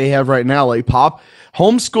BS that they have right now. Like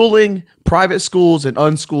homeschooling, private schools, and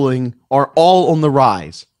unschooling are all on the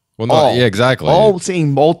rise. Well, yeah, exactly. All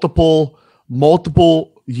seeing multiple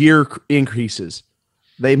year increases.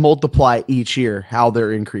 They multiply each year how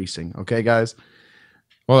they're increasing. Okay, guys.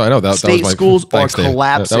 Well, I know that state schools are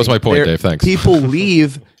collapsing. That was my point, Dave. Thanks. People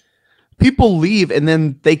leave, and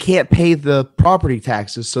then they can't pay the property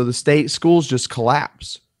taxes, so the state schools just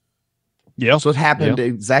collapse. Yeah. So it happened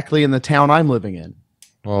exactly in the town I'm living in.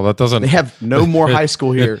 Well, that doesn't. They have no more high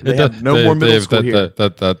school here. They have no more middle school here.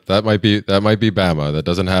 That might be Bama. That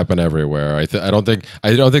doesn't happen everywhere. I don't think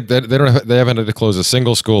that they haven't had to close a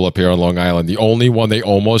single school up here on Long Island. The only one they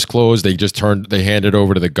almost closed, they handed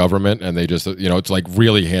over to the government, and they just it's like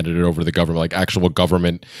really handed it over to the government, like actual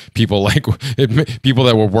government people, like people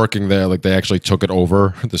that were working there, like they actually took it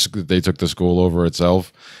over. They took the school over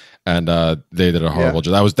itself. And they did a horrible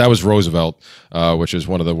job. That was Roosevelt, which is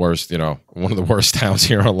one of the worst towns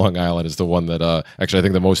here on Long Island. Is the one that actually I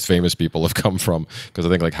think the most famous people have come from, because I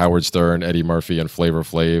think like Howard Stern, Eddie Murphy, and Flavor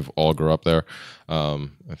Flav all grew up there. I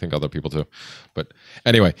think other people too, but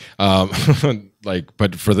anyway, that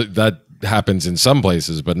happens in some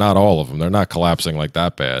places, but not all of them. They're not collapsing like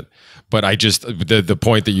that bad. But I just the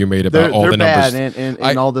point that you made about all the numbers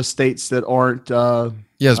in all the states that aren't.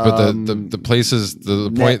 Yes, but the places,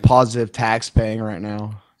 the point positive tax paying right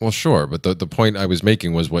now. Well, sure, but the point I was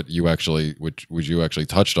making was what you actually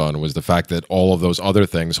touched on, was the fact that all of those other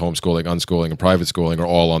things, homeschooling, unschooling, and private schooling, are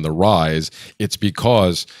all on the rise. It's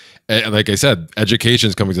because, like I said, education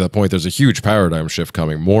is coming to that point. There's a huge paradigm shift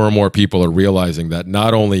coming. More and more people are realizing that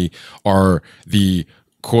not only are the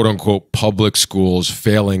quote unquote public schools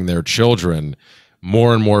failing their children,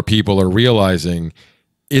 more and more people are realizing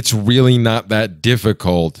it's really not that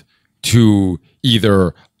difficult to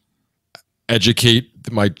either educate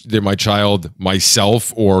my child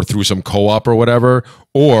myself or through some co-op or whatever,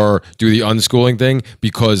 or do the unschooling thing,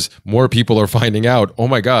 because more people are finding out, oh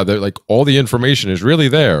my God, like all the information is really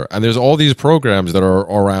there. And there's all these programs that are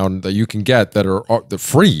around that you can get that are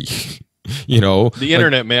free, The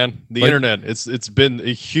internet, man. The internet. It's been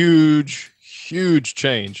a huge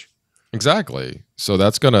change. Exactly. So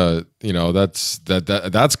that's gonna,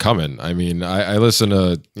 that's coming. I mean, I listen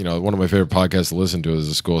to, one of my favorite podcasts to listen to is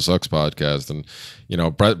the School Sucks podcast, and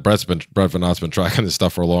Brett Van Nott's been tracking this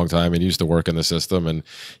stuff for a long time, and he used to work in the system, and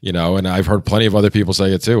and I've heard plenty of other people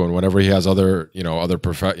say it too. And whenever he has other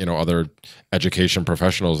other education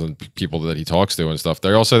professionals and people that he talks to and stuff,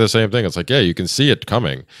 they all say the same thing. It's like, yeah, you can see it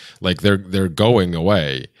coming. Like they're going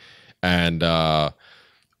away, and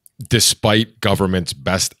despite government's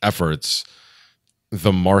best efforts,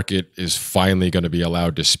 the market is finally going to be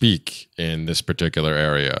allowed to speak in this particular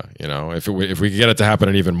area. You know, if we could get it to happen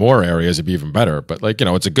in even more areas, it'd be even better. But like, you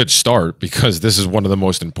know, it's a good start because this is one of the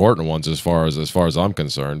most important ones as far as I'm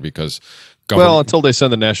concerned. Because until they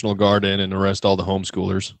send the National Guard in and arrest all the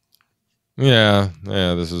homeschoolers. Yeah,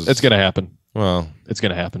 it's going to happen. Well, it's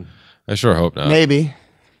going to happen. I sure hope not. Maybe.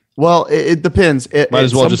 Well, it depends. Might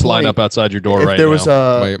as well just line up outside your door right there was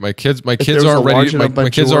now. My kids aren't ready. My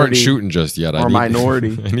kids aren't shooting just yet. I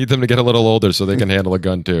need them to get a little older so they can handle a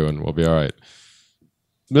gun too, and we'll be all right.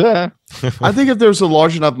 Yeah. I think if there's a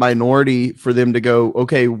large enough minority for them to go,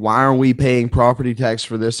 okay, why are we paying property tax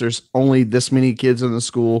for this? There's only this many kids in the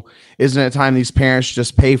school. Isn't it time these parents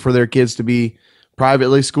just pay for their kids to be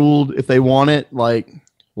privately schooled if they want it? Like,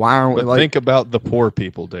 why aren't we? But think about the poor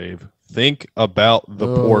people, Dave. Think about the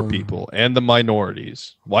poor people and the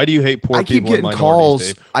minorities. Why do you hate poor people and minorities,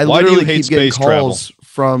 calls. Dave? Why do you hate space travel?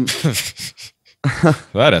 From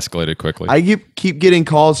that escalated quickly. I keep getting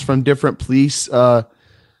calls from different police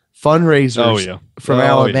fundraisers from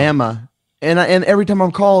Alabama. And every time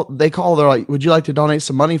they call, they're like, would you like to donate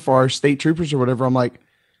some money for our state troopers or whatever? I'm like,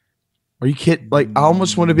 are you kidding? Like, I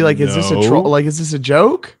almost want to be like, is this a troll? Like, is this a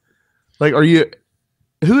joke? Like,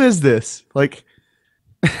 who is this? Like,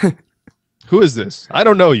 who is this? I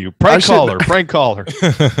don't know you. Prank caller.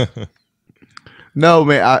 No,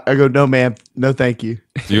 man. I go, no, man. No, thank you.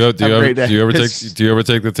 Do you ever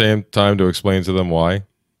take the time to explain to them why?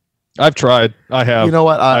 I've tried. I have. You know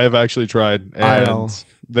what? I have actually tried, and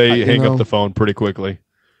they hang up the phone pretty quickly.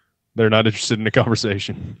 They're not interested in a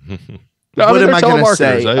conversation. What am I going to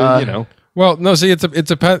say? You know. Well, no. See, it's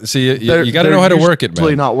a see. You got to know how to work it, man.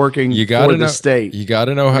 Really not working. You got to know the state. You got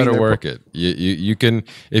to know how to work it. You can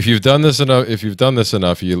if you've done this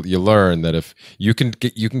enough. You learn that if you can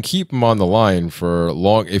keep them on the line for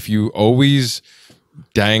long. If you always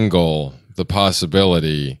dangle the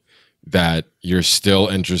possibility that you're still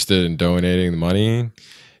interested in donating the money,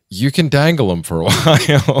 you can dangle them for a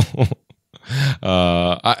while.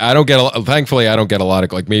 I don't get thankfully I don't get a lot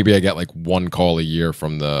of, like, maybe I get like one call a year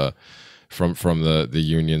from the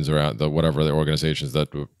unions around the whatever the organizations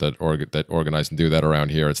that organize and do that around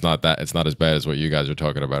here. It's not as bad as what you guys are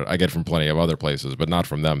talking about. I get from plenty of other places, but not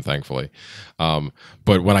from them, thankfully.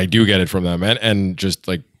 But when I do get it from them, and just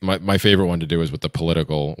like my favorite one to do is with the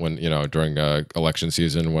political, when, you know, during election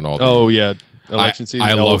season, when all election season.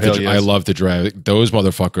 I love to drag those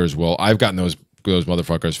motherfuckers. Well, I've gotten those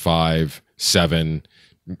motherfuckers 5, 7,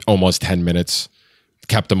 almost 10 minutes.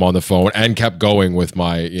 Kept them on the phone and kept going with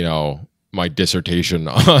my dissertation,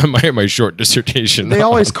 my short dissertation. They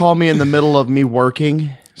always call me in the middle of me working.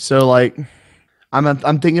 So like,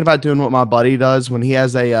 I'm thinking about doing what my buddy does when he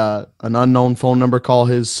has an unknown phone number call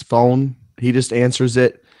his phone. He just answers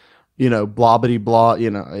it, you know, blah, blah, blah, you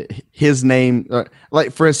know, his name.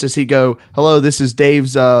 Like, for instance, he'd go, hello, this is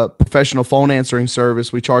Dave's professional phone answering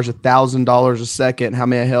service. We charge $1,000 a second. How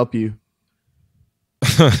may I help you?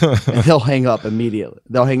 And they'll hang up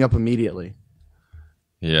immediately.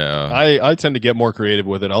 Yeah, I tend to get more creative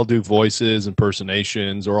with it. I'll do voices,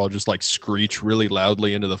 impersonations, or I'll just like screech really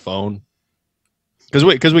loudly into the phone. Because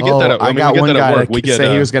we get that. I got one guy that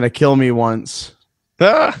said he was going to kill me once.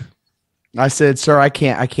 I said, "Sir, I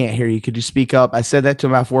can't hear you. Could you speak up?" I said that to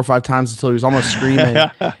him about 4 or 5 times until he was almost screaming.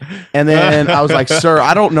 And then I was like, "Sir,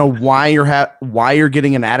 I don't know why you're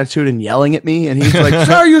getting an attitude and yelling at me." And he's like,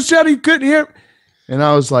 "Sir, you said he couldn't hear." And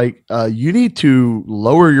I was like, you need to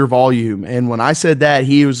lower your volume. And when I said that,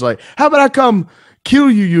 he was like, how about I come kill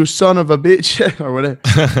you, you son of a bitch, or whatever.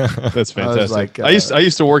 That's fantastic. I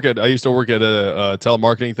used to work at a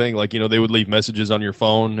telemarketing thing. Like, you know, they would leave messages on your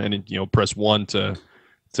phone, and, you know, press 1 to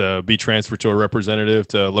be transferred to a representative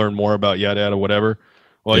to learn more about yada yada whatever.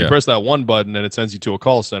 Well, you press that 1 button and it sends you to a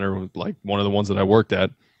call center, like one of the ones that I worked at.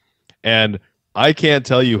 And I can't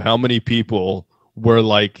tell you how many people were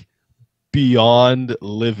like beyond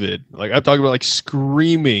livid. Like, I'm talking about like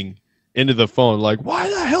screaming into the phone, like, why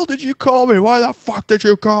the hell did you call me? Why the fuck did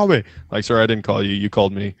you call me? Like, sir, I didn't call you. You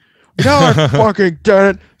called me. No, I fucking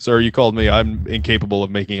did it. Sir, you called me. I'm incapable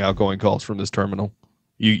of making outgoing calls from this terminal.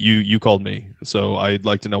 You called me. So I'd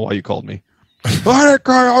like to know why you called me. Take me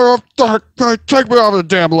off the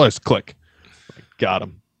damn list. Click. Got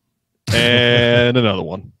him. And another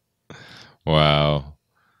one. Wow.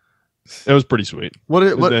 It was pretty sweet.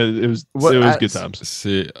 It was good times.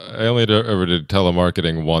 See, I only ever did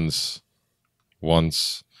telemarketing once.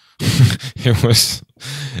 But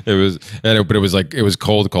it was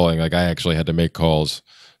cold calling. Like, I actually had to make calls.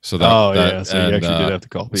 So that, so you actually did have to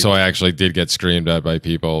call people. So I actually did get screamed at by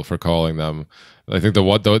people for calling them. I think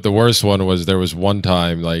the worst one was, there was one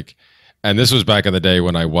time, like, And this was back in the day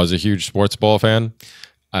when I was a huge sports ball fan.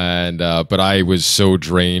 And but I was so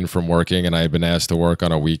drained from working, and I had been asked to work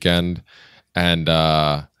on a weekend, and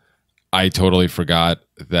I totally forgot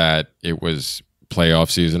that it was playoff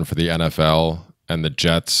season for the NFL, and the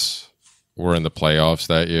Jets were in the playoffs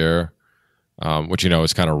that year, which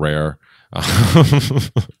is kind of rare.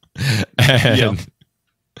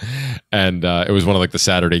 And it was one of like the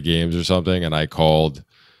Saturday games or something, and I called,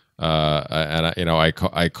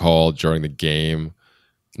 I called during the game,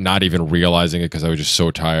 not even realizing it because I was just so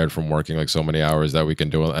tired from working like so many hours that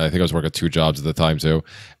weekend doing. I think I was working 2 jobs at the time too,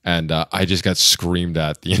 and I just got screamed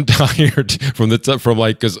at the entire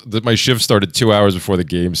because my shift started 2 hours before the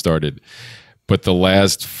game started, but the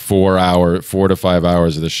last 4 to 5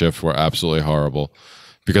 hours of the shift were absolutely horrible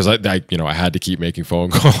because I had to keep making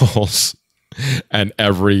phone calls, and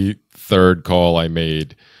every third call I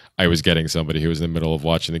made, I was getting somebody who was in the middle of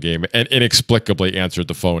watching the game and inexplicably answered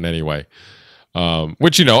the phone anyway.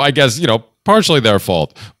 Which, I guess, partially their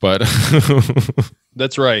fault, but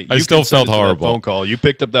that's right. I still felt horrible. Phone call. You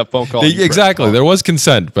picked up that phone call. Exactly. There was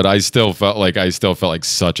consent, but I still felt like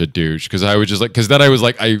such a douche because I was just like, because then I was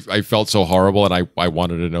like, I felt so horrible and I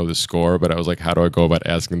wanted to know the score, but I was like, how do I go about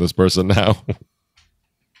asking this person now?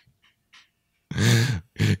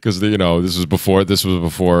 Because this was before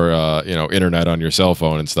internet on your cell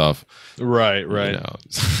phone and stuff. Right.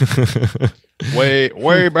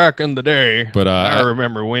 Way back in the day. But I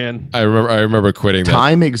remember when. I remember quitting.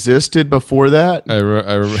 Time existed before that.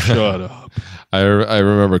 Shut up. I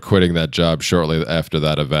remember quitting that job shortly after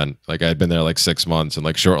that event. Like I had been there like 6 months, and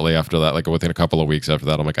like shortly after that, like within a couple of weeks after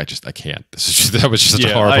that, I'm like, I can't. That was just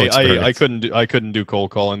a horrible experience. I couldn't do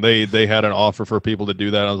cold calling. They had an offer for people to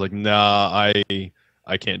do that. I was like, nah,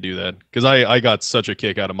 I can't do that because I got such a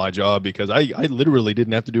kick out of my job because I literally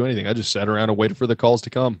didn't have to do anything. I just sat around and waited for the calls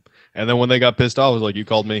to come. And then when they got pissed off, I was like, you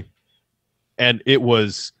called me. And it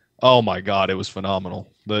was, oh my God, it was phenomenal.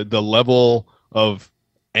 The level of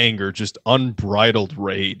anger, just unbridled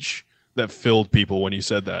rage that filled people when you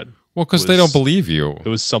said that. Well, because they don't believe you. It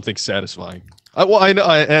was something satisfying. I know,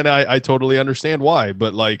 and I totally understand why,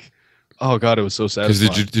 but like, oh God, it was so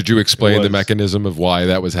satisfying. Did you explain the mechanism of why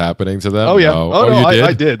that was happening to them? Oh yeah. No. Oh, no, you did?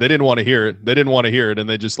 I did. They didn't want to hear it. And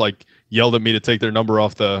they just like yelled at me to take their number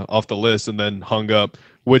off the list and then hung up,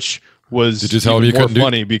 which was did you tell them you more couldn't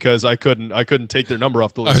funny because I couldn't take their number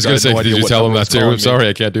off the list. I was going to say, did you tell them that too? I'm sorry,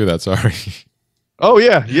 I can't do that. Sorry. Oh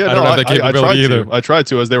yeah. I don't have that capability either. I tried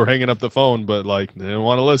to as they were hanging up the phone, but like they didn't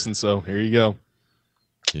want to listen. So here you go.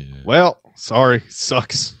 Yeah. Well, sorry,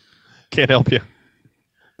 sucks. Can't help you.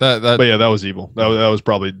 But yeah, that was evil. That was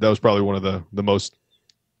probably one of the most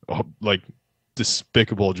like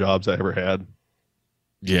despicable jobs I ever had.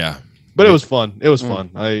 Yeah, but it was fun. It was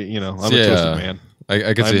fun. I'm a twisted man.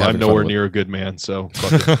 I could see. I'm nowhere near a good man, so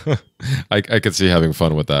fuck it. I could see having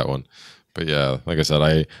fun with that one. But yeah, like I said,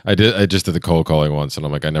 I just did the cold calling once, and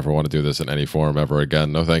I'm like, I never want to do this in any form ever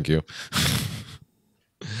again. No, thank you.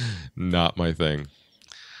 Not my thing.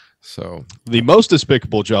 So the most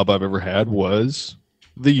despicable job I've ever had was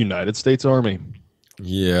the United States Army.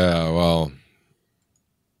 Yeah, well,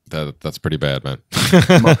 that's pretty bad, man.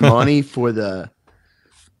 Money for the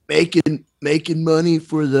making money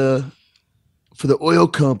for the oil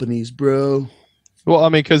companies, bro. Well, I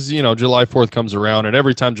mean, because July 4th comes around, and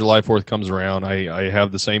every time July 4th comes around, I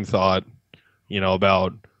have the same thought,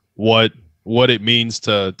 about what it means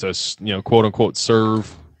to quote unquote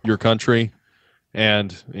serve your country,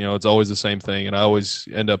 and it's always the same thing, and I always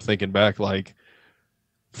end up thinking back like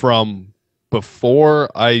from before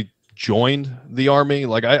I joined the Army.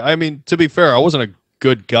 Like I mean, to be fair, I wasn't a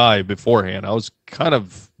good guy beforehand. I was kind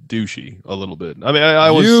of douchey a little bit. I mean,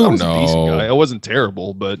 I was a decent guy. I wasn't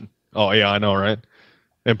terrible, but oh yeah, I know, right?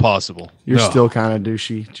 Impossible. You're still kind of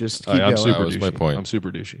douchey. Just keep I'm going. super douchey. My point. I'm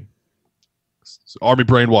super douchey. It's Army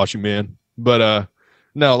brainwashing, man. But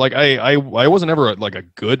no, like I wasn't ever like a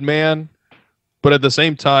good man, but at the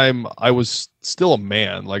same time, I was still a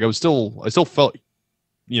man. Like I still felt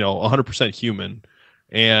 100% human.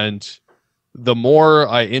 And the more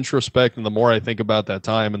I introspect and the more I think about that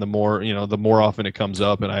time, and the more often it comes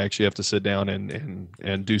up, and I actually have to sit down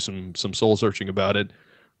and do some soul searching about it,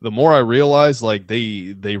 the more I realize like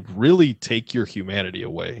they really take your humanity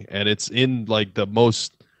away, and it's in like the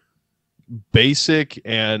most basic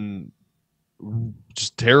and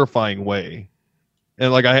just terrifying way.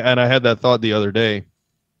 And like I had that thought the other day,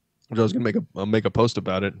 which I was gonna make a post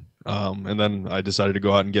about it, and then I decided to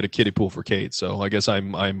go out and get a kiddie pool for Kate. So I guess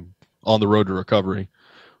I'm on the road to recovery.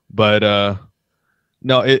 But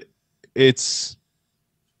no, it's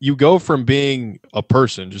you go from being a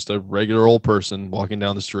person, just a regular old person walking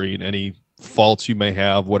down the street, any faults you may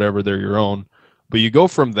have, whatever, they're your own. But you go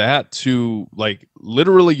from that to like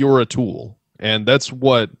literally you're a tool. And that's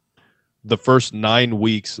what the first 9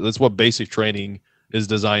 weeks, that's what basic training is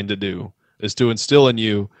designed to do, is to instill in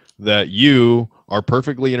you that you are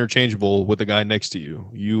perfectly interchangeable with the guy next to you.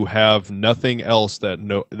 You have nothing else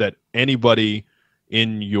that anybody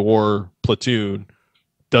in your platoon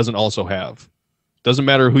doesn't also have. Doesn't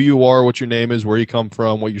matter who you are, what your name is, where you come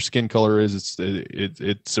from, what your skin color is.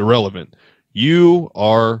 It's irrelevant. You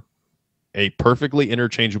are a perfectly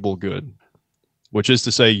interchangeable good, which is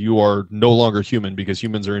to say you are no longer human, because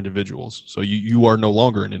humans are individuals. So you are no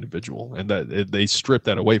longer an individual, and that they strip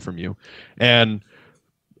that away from you. And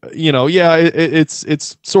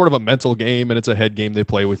it's sort of a mental game, and it's a head game they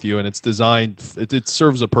play with you, and it's designed. It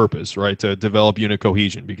serves a purpose, right, to develop unit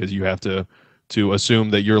cohesion, because you have to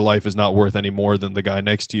assume that your life is not worth any more than the guy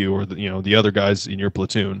next to you or the other guys in your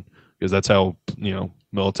platoon, because that's how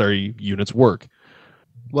military units work.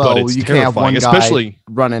 Well, you can't have one guy especially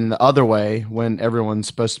running the other way when everyone's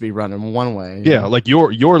supposed to be running one way. Yeah, like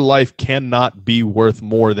your life cannot be worth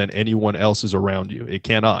more than anyone else's around you. It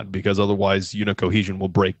cannot, because otherwise unit cohesion will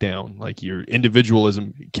break down. Like your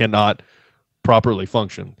individualism cannot properly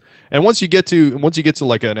function. And once you get to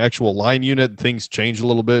like an actual line unit, things change a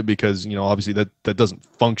little bit, because obviously that doesn't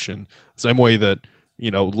function the same way that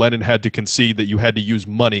Lenin had to concede that you had to use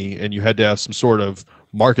money and you had to have some sort of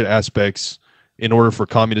market aspects in order for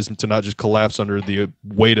communism to not just collapse under the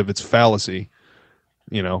weight of its fallacy.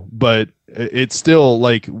 But it's still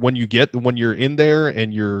like when you're in there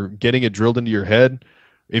and you're getting it drilled into your head,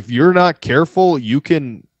 if you're not careful, you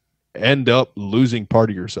can end up losing part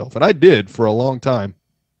of yourself. And I did for a long time.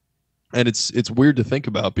 And it's weird to think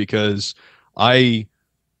about, because I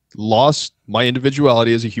lost my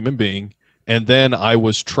individuality as a human being, and then I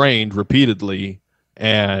was trained repeatedly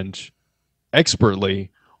and expertly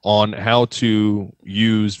on how to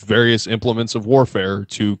use various implements of warfare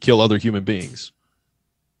to kill other human beings.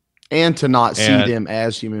 And to not see them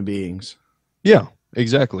as human beings. Yeah,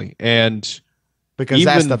 exactly. And because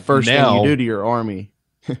that's the first thing you do to your army.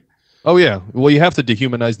 Oh yeah. Well, you have to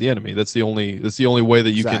dehumanize the enemy. That's the only way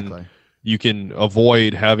that you can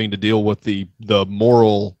avoid having to deal with the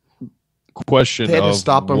moral question they had of to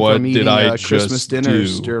stop them what from eating did I Christmas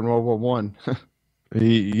dinners do? during World War One.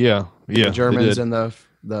 Yeah, the Germans and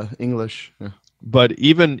the English. Yeah. But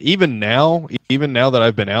even now that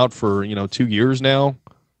I've been out for 2 years now,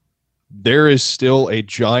 there is still a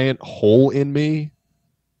giant hole in me,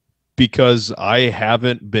 because I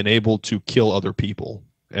haven't been able to kill other people.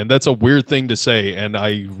 And that's a weird thing to say, and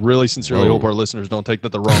I really sincerely hope our listeners don't take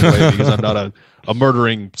that the wrong way, because I'm not a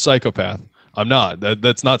murdering psychopath. I'm not.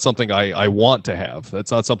 That's not something I want to have.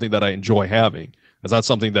 That's not something that I enjoy having. That's not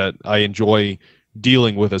something that I enjoy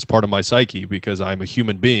dealing with as part of my psyche, because I'm a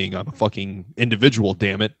human being. I'm a fucking individual,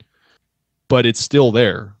 damn it. But it's still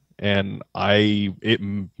there, and it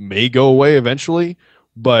may go away eventually,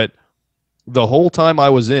 but the whole time I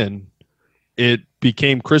was in, it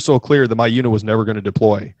became crystal clear that my unit was never going to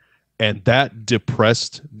deploy, and that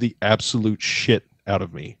depressed the absolute shit out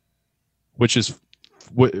of me, which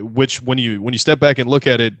when you step back and look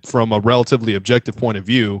at it from a relatively objective point of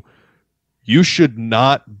view, you should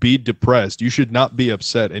not be depressed, you should not be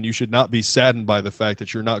upset, and you should not be saddened by the fact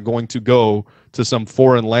that you're not going to go to some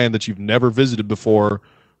foreign land that you've never visited before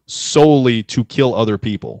solely to kill other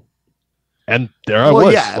people. And there I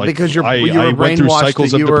was. Yeah, like, because you were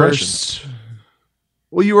brainwashed that you were.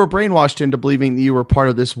 Well, you were brainwashed into believing that you were part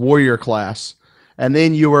of this warrior class, and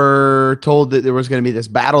then you were told that there was going to be this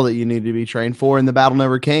battle that you needed to be trained for, and the battle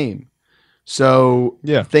never came. So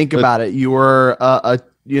think about it. You were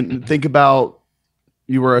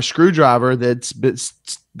you were a screwdriver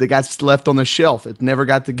that got left on the shelf. It never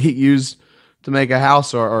got to get used to make a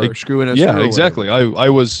house or screw in a screw. Yeah, exactly.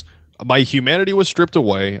 My humanity was stripped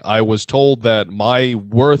away. I was told that my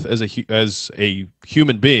worth as a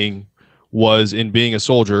human being was in being a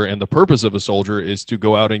soldier, and the purpose of a soldier is to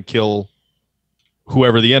go out and kill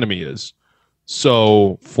whoever the enemy is.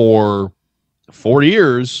 So for 4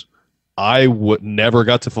 years, I never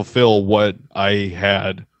got to fulfill what I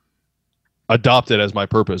had adopted as my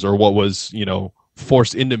purpose, or what was,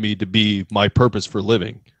 forced into me to be my purpose for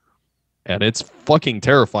living. And it's fucking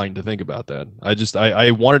terrifying to think about that.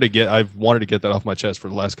 I've wanted to get that off my chest for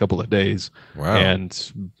the last couple of days. Wow. And,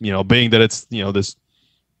 being that it's,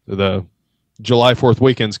 the July 4th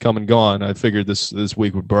weekend's come and gone, I figured this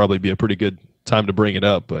week would probably be a pretty good time to bring it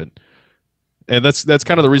up. And that's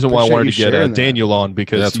kind of the reason why I wanted to get Daniel on,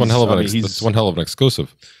 because that's one hell of an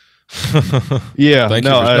exclusive. Yeah, Thank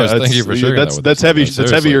no, you for, thank you for sharing that's that with that's us. heavy. Seriously.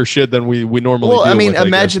 That's heavier shit than we normally. Well, I deal mean, with,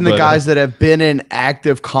 imagine guess, the but, guys that have been in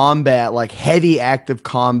active combat, like heavy active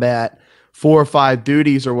combat, 4 or 5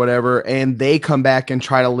 duties or whatever, and they come back and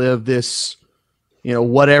try to live this,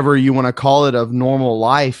 whatever you want to call it, of normal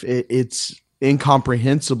life. It's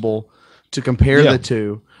incomprehensible to compare the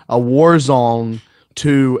two. A war zone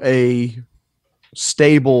to a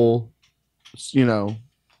stable,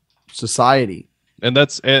 society. And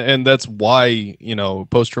that's why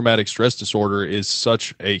post-traumatic stress disorder is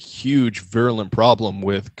such a huge virulent problem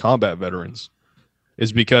with combat veterans,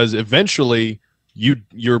 is because eventually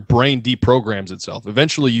your brain deprograms itself.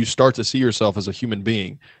 Eventually you start to see yourself as a human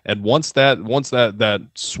being, and once that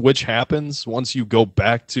switch happens, once you go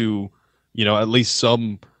back to at least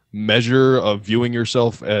some measure of viewing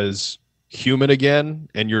yourself as human again,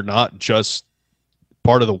 and you're not just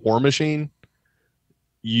part of the war machine,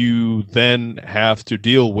 you then have to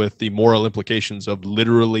deal with the moral implications of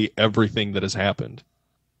literally everything that has happened.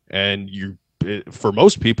 And for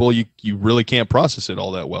most people, you really can't process it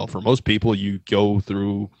all that well. For most people, you go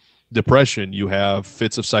through depression, you have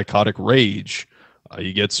fits of psychotic rage,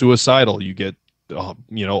 you get suicidal, you get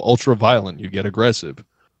ultra violent, you get aggressive,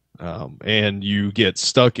 and you get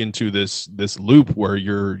stuck into this loop where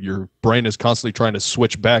your brain is constantly trying to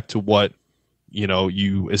switch back to what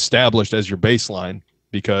you established as your baseline,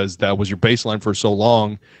 because that was your baseline for so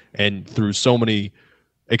long, and through so many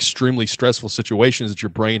extremely stressful situations that your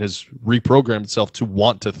brain has reprogrammed itself to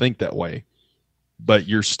want to think that way. But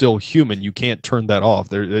you're still human. You can't turn that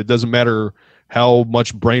off. It doesn't matter how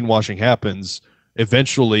much brainwashing happens.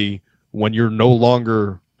 Eventually, when you're no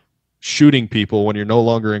longer shooting people, when you're no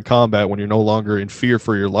longer in combat, when you're no longer in fear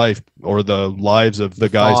for your life or the lives of the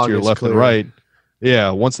guys to your left and right,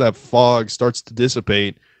 once that fog starts to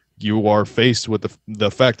dissipate, you are faced with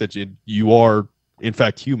the fact that you are in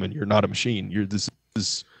fact human. You're not a machine.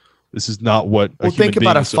 This is not what a human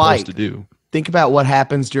being is supposed to do. Think about what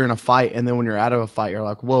happens during a fight, and then when you're out of a fight, you're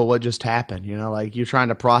like, whoa, what just happened? Like you're trying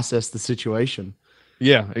to process the situation.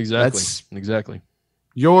 Yeah, exactly. Exactly.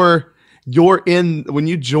 You're when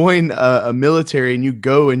you join a military and you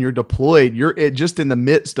go and you're deployed, you're just in the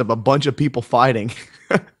midst of a bunch of people fighting.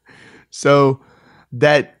 So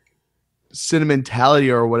that sentimentality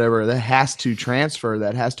or whatever that has to transfer,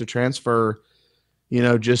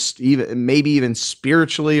 just even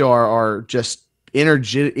spiritually or just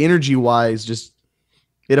energy wise, just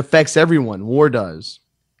it affects everyone. War does.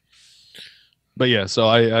 But yeah, so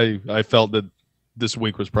I felt that this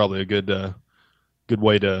week was probably a good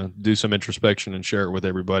way to do some introspection and share it with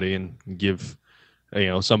everybody and give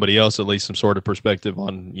somebody else at least some sort of perspective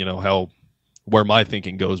on where my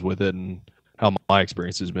thinking goes with it and how my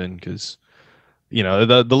experience has been. Because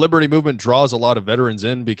the liberty movement draws a lot of veterans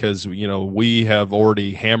in because we have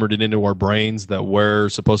already hammered it into our brains that we're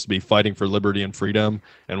supposed to be fighting for liberty and freedom.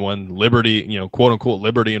 And when liberty, quote unquote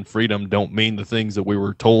liberty and freedom don't mean the things that we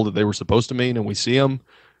were told that they were supposed to mean, and we see them,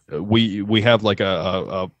 we have like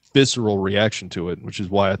a visceral reaction to it, which is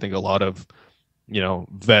why I think a lot of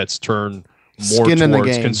vets turn more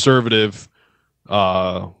towards conservative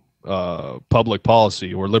public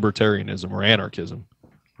policy or libertarianism or anarchism,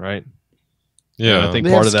 right? Yeah, and I think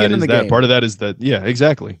part of that is that. Part of that is that. Yeah,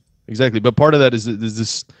 exactly. But part of that is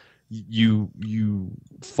this: you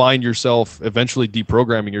find yourself eventually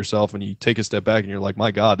deprogramming yourself, and you take a step back, and you're like,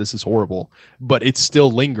 "My God, this is horrible," but it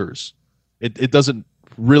still lingers. It doesn't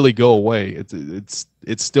really go away. It's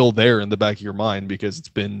still there in the back of your mind because it's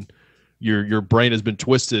been your brain has been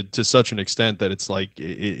twisted to such an extent that it's like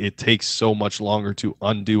it takes so much longer to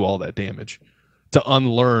undo all that damage, to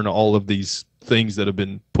unlearn all of these things that have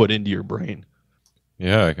been put into your brain.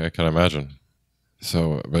 Yeah, I can imagine.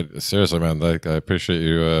 So, but seriously, man, I appreciate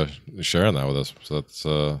you sharing that with us.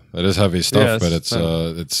 So it is heavy stuff, but it's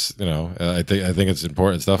I think it's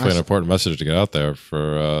important. It's definitely an important message to get out there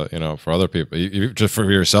for for other people. You just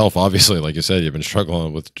for yourself, obviously, like you said, you've been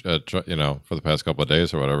struggling with for the past couple of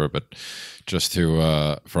days or whatever. But just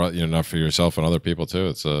to not for yourself and other people too.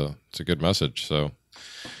 It's a good message. So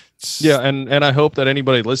and I hope that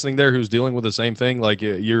anybody listening there who's dealing with the same thing, like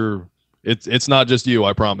it's not just you,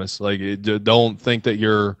 I promise. Like, don't think that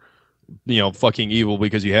you're, fucking evil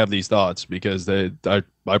because you have these thoughts, because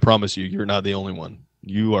I promise you, you're not the only one.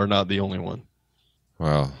 You are not the only one.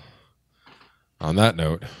 Well, on that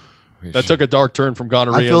note, that took a dark turn from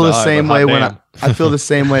gonorrhea. I feel the same way I feel the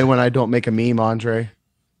same way when I don't make a meme, Andrei.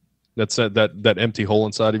 That's that empty hole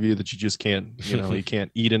inside of you that you just can't, you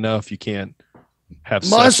can't eat enough, you can't have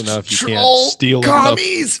sex enough, you can't steal enough.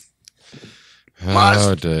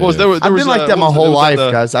 Oh, Dave. Well, I've been like that my whole life,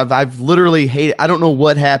 guys. I've literally hated. I don't know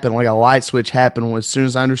what happened. Like a light switch happened. As soon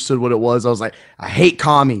as I understood what it was, I was like, I hate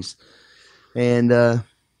commies, and I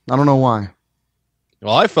don't know why.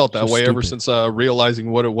 Well, I felt that So way ever stupid. since realizing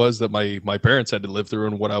what it was that my parents had to live through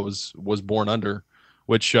and what I was born under,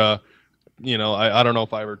 which I don't know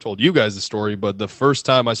if I ever told you guys the story, but the first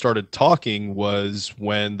time I started talking was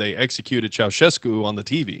when they executed Ceausescu on the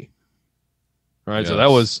TV. All right, so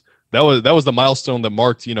Yes. that was the milestone that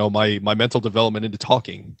marked, my mental development into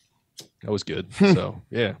talking. That was good. So,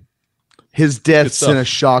 yeah. His death Good sent a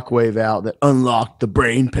shockwave out that unlocked the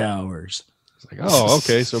brain powers. It's like, oh,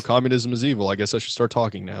 okay, so communism is evil. I guess I should start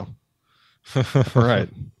talking now. All right.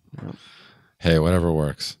 Hey, whatever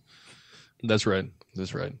works. That's right.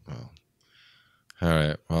 That's right. All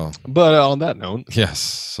right. Well, But on that note, yes.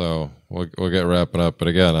 So we'll get wrapping up. But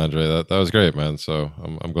again, Andre, that was great, man. So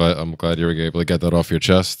I'm glad you were able to get that off your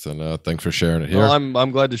chest, and thanks for sharing it here. well,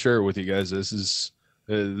 I'm glad to share it with you guys. This is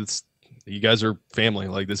you guys are family.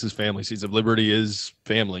 Like, this is family. Seeds of Liberty is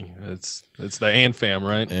family. It's the and fam,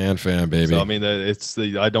 right? And fan, baby. So I mean,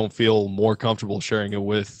 I don't feel more comfortable sharing it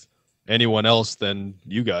with anyone else than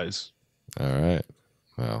you guys. All right.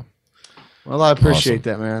 Well, I appreciate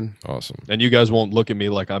that, man. Awesome. And you guys won't look at me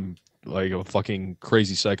like I'm like a fucking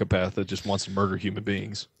crazy psychopath that just wants to murder human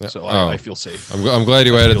beings. Yeah. So Oh. I feel safe. I'm glad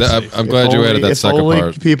you added feel that. safe. I'm glad you added that If second only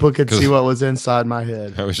part. people could 'Cause- see what was inside my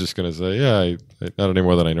head. I was just gonna say, yeah, not any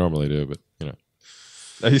more than I normally do, but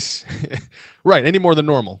Right, any more than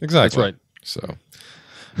normal. Exactly. That's right. So,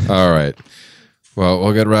 all right. Well,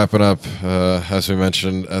 we'll get wrapping up. As we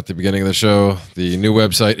mentioned at the beginning of the show, the new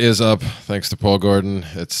website is up. Thanks to Paul Gordon.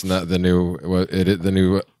 It's not the new. The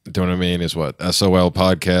new domain is what?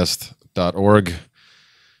 solpodcast.org.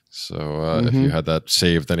 So if you had that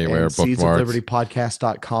saved anywhere, And bookmarked.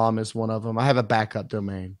 seedsoflibertypodcast.com is one of them. I have a backup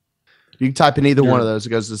domain. You can type in either one of those. It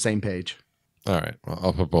goes to the same page. All right. Well,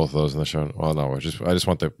 I'll put both of those in the show. Well, no, I just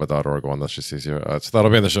want the .org one. That's just easier. So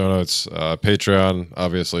that'll be in the show notes. Patreon,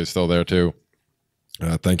 obviously, is still there too.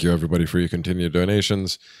 Thank you, everybody, for your continued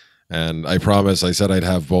donations. And I promise, I said I'd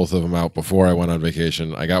have both of them out before I went on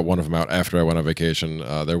vacation. I got one of them out after I went on vacation.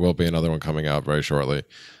 There will be another one coming out very shortly,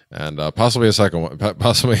 and possibly a second one,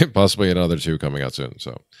 possibly another two coming out soon.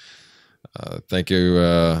 So, thank you,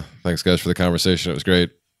 thanks guys for the conversation. It was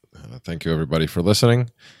great. Thank you, everybody, for listening,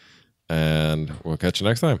 and we'll catch you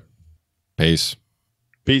next time. Peace.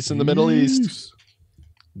 Peace in the Middle East.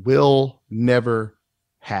 Will never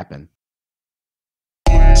happen.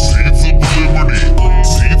 Seeds of Liberty.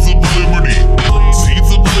 Seeds of Liberty.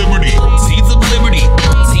 Seeds of Liberty. Seeds of Liberty.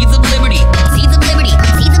 Seeds of Liberty. Seeds of Liberty.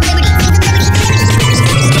 Seeds of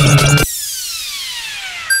Liberty.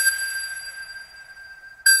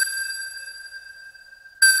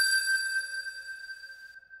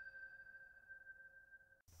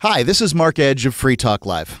 Hi, this is Mark Edge of Free Talk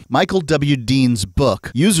Live. Michael W. Dean's book,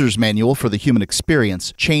 User's Manual for the Human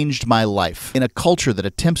Experience, changed my life. In a culture that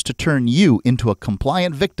attempts to turn you into a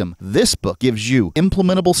compliant victim, this book gives you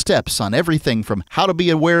implementable steps on everything from how to be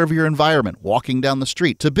aware of your environment walking down the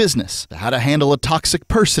street to business, to how to handle a toxic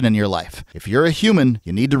person in your life. If you're a human,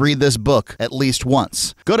 you need to read this book at least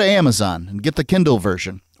once. Go to Amazon and get the Kindle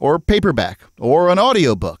version, or paperback, or an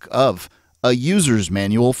audiobook of A User's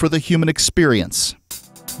Manual for the Human Experience.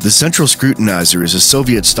 The Central Scrutinizer is a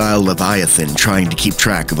Soviet-style Leviathan trying to keep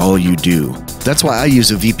track of all you do. That's why I use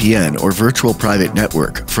a VPN, or Virtual Private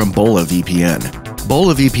Network, from Bola VPN.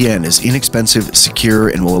 Bola VPN is inexpensive, secure,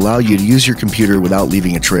 and will allow you to use your computer without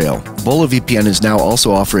leaving a trail. Bola VPN is now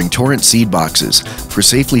also offering torrent seed boxes for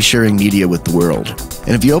safely sharing media with the world.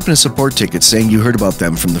 And if you open a support ticket saying you heard about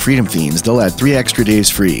them from the Freedom Fiends, they'll add 3 extra days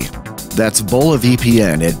free. That's Bola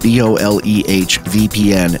VPN at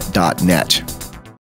BOLEHVPN.net.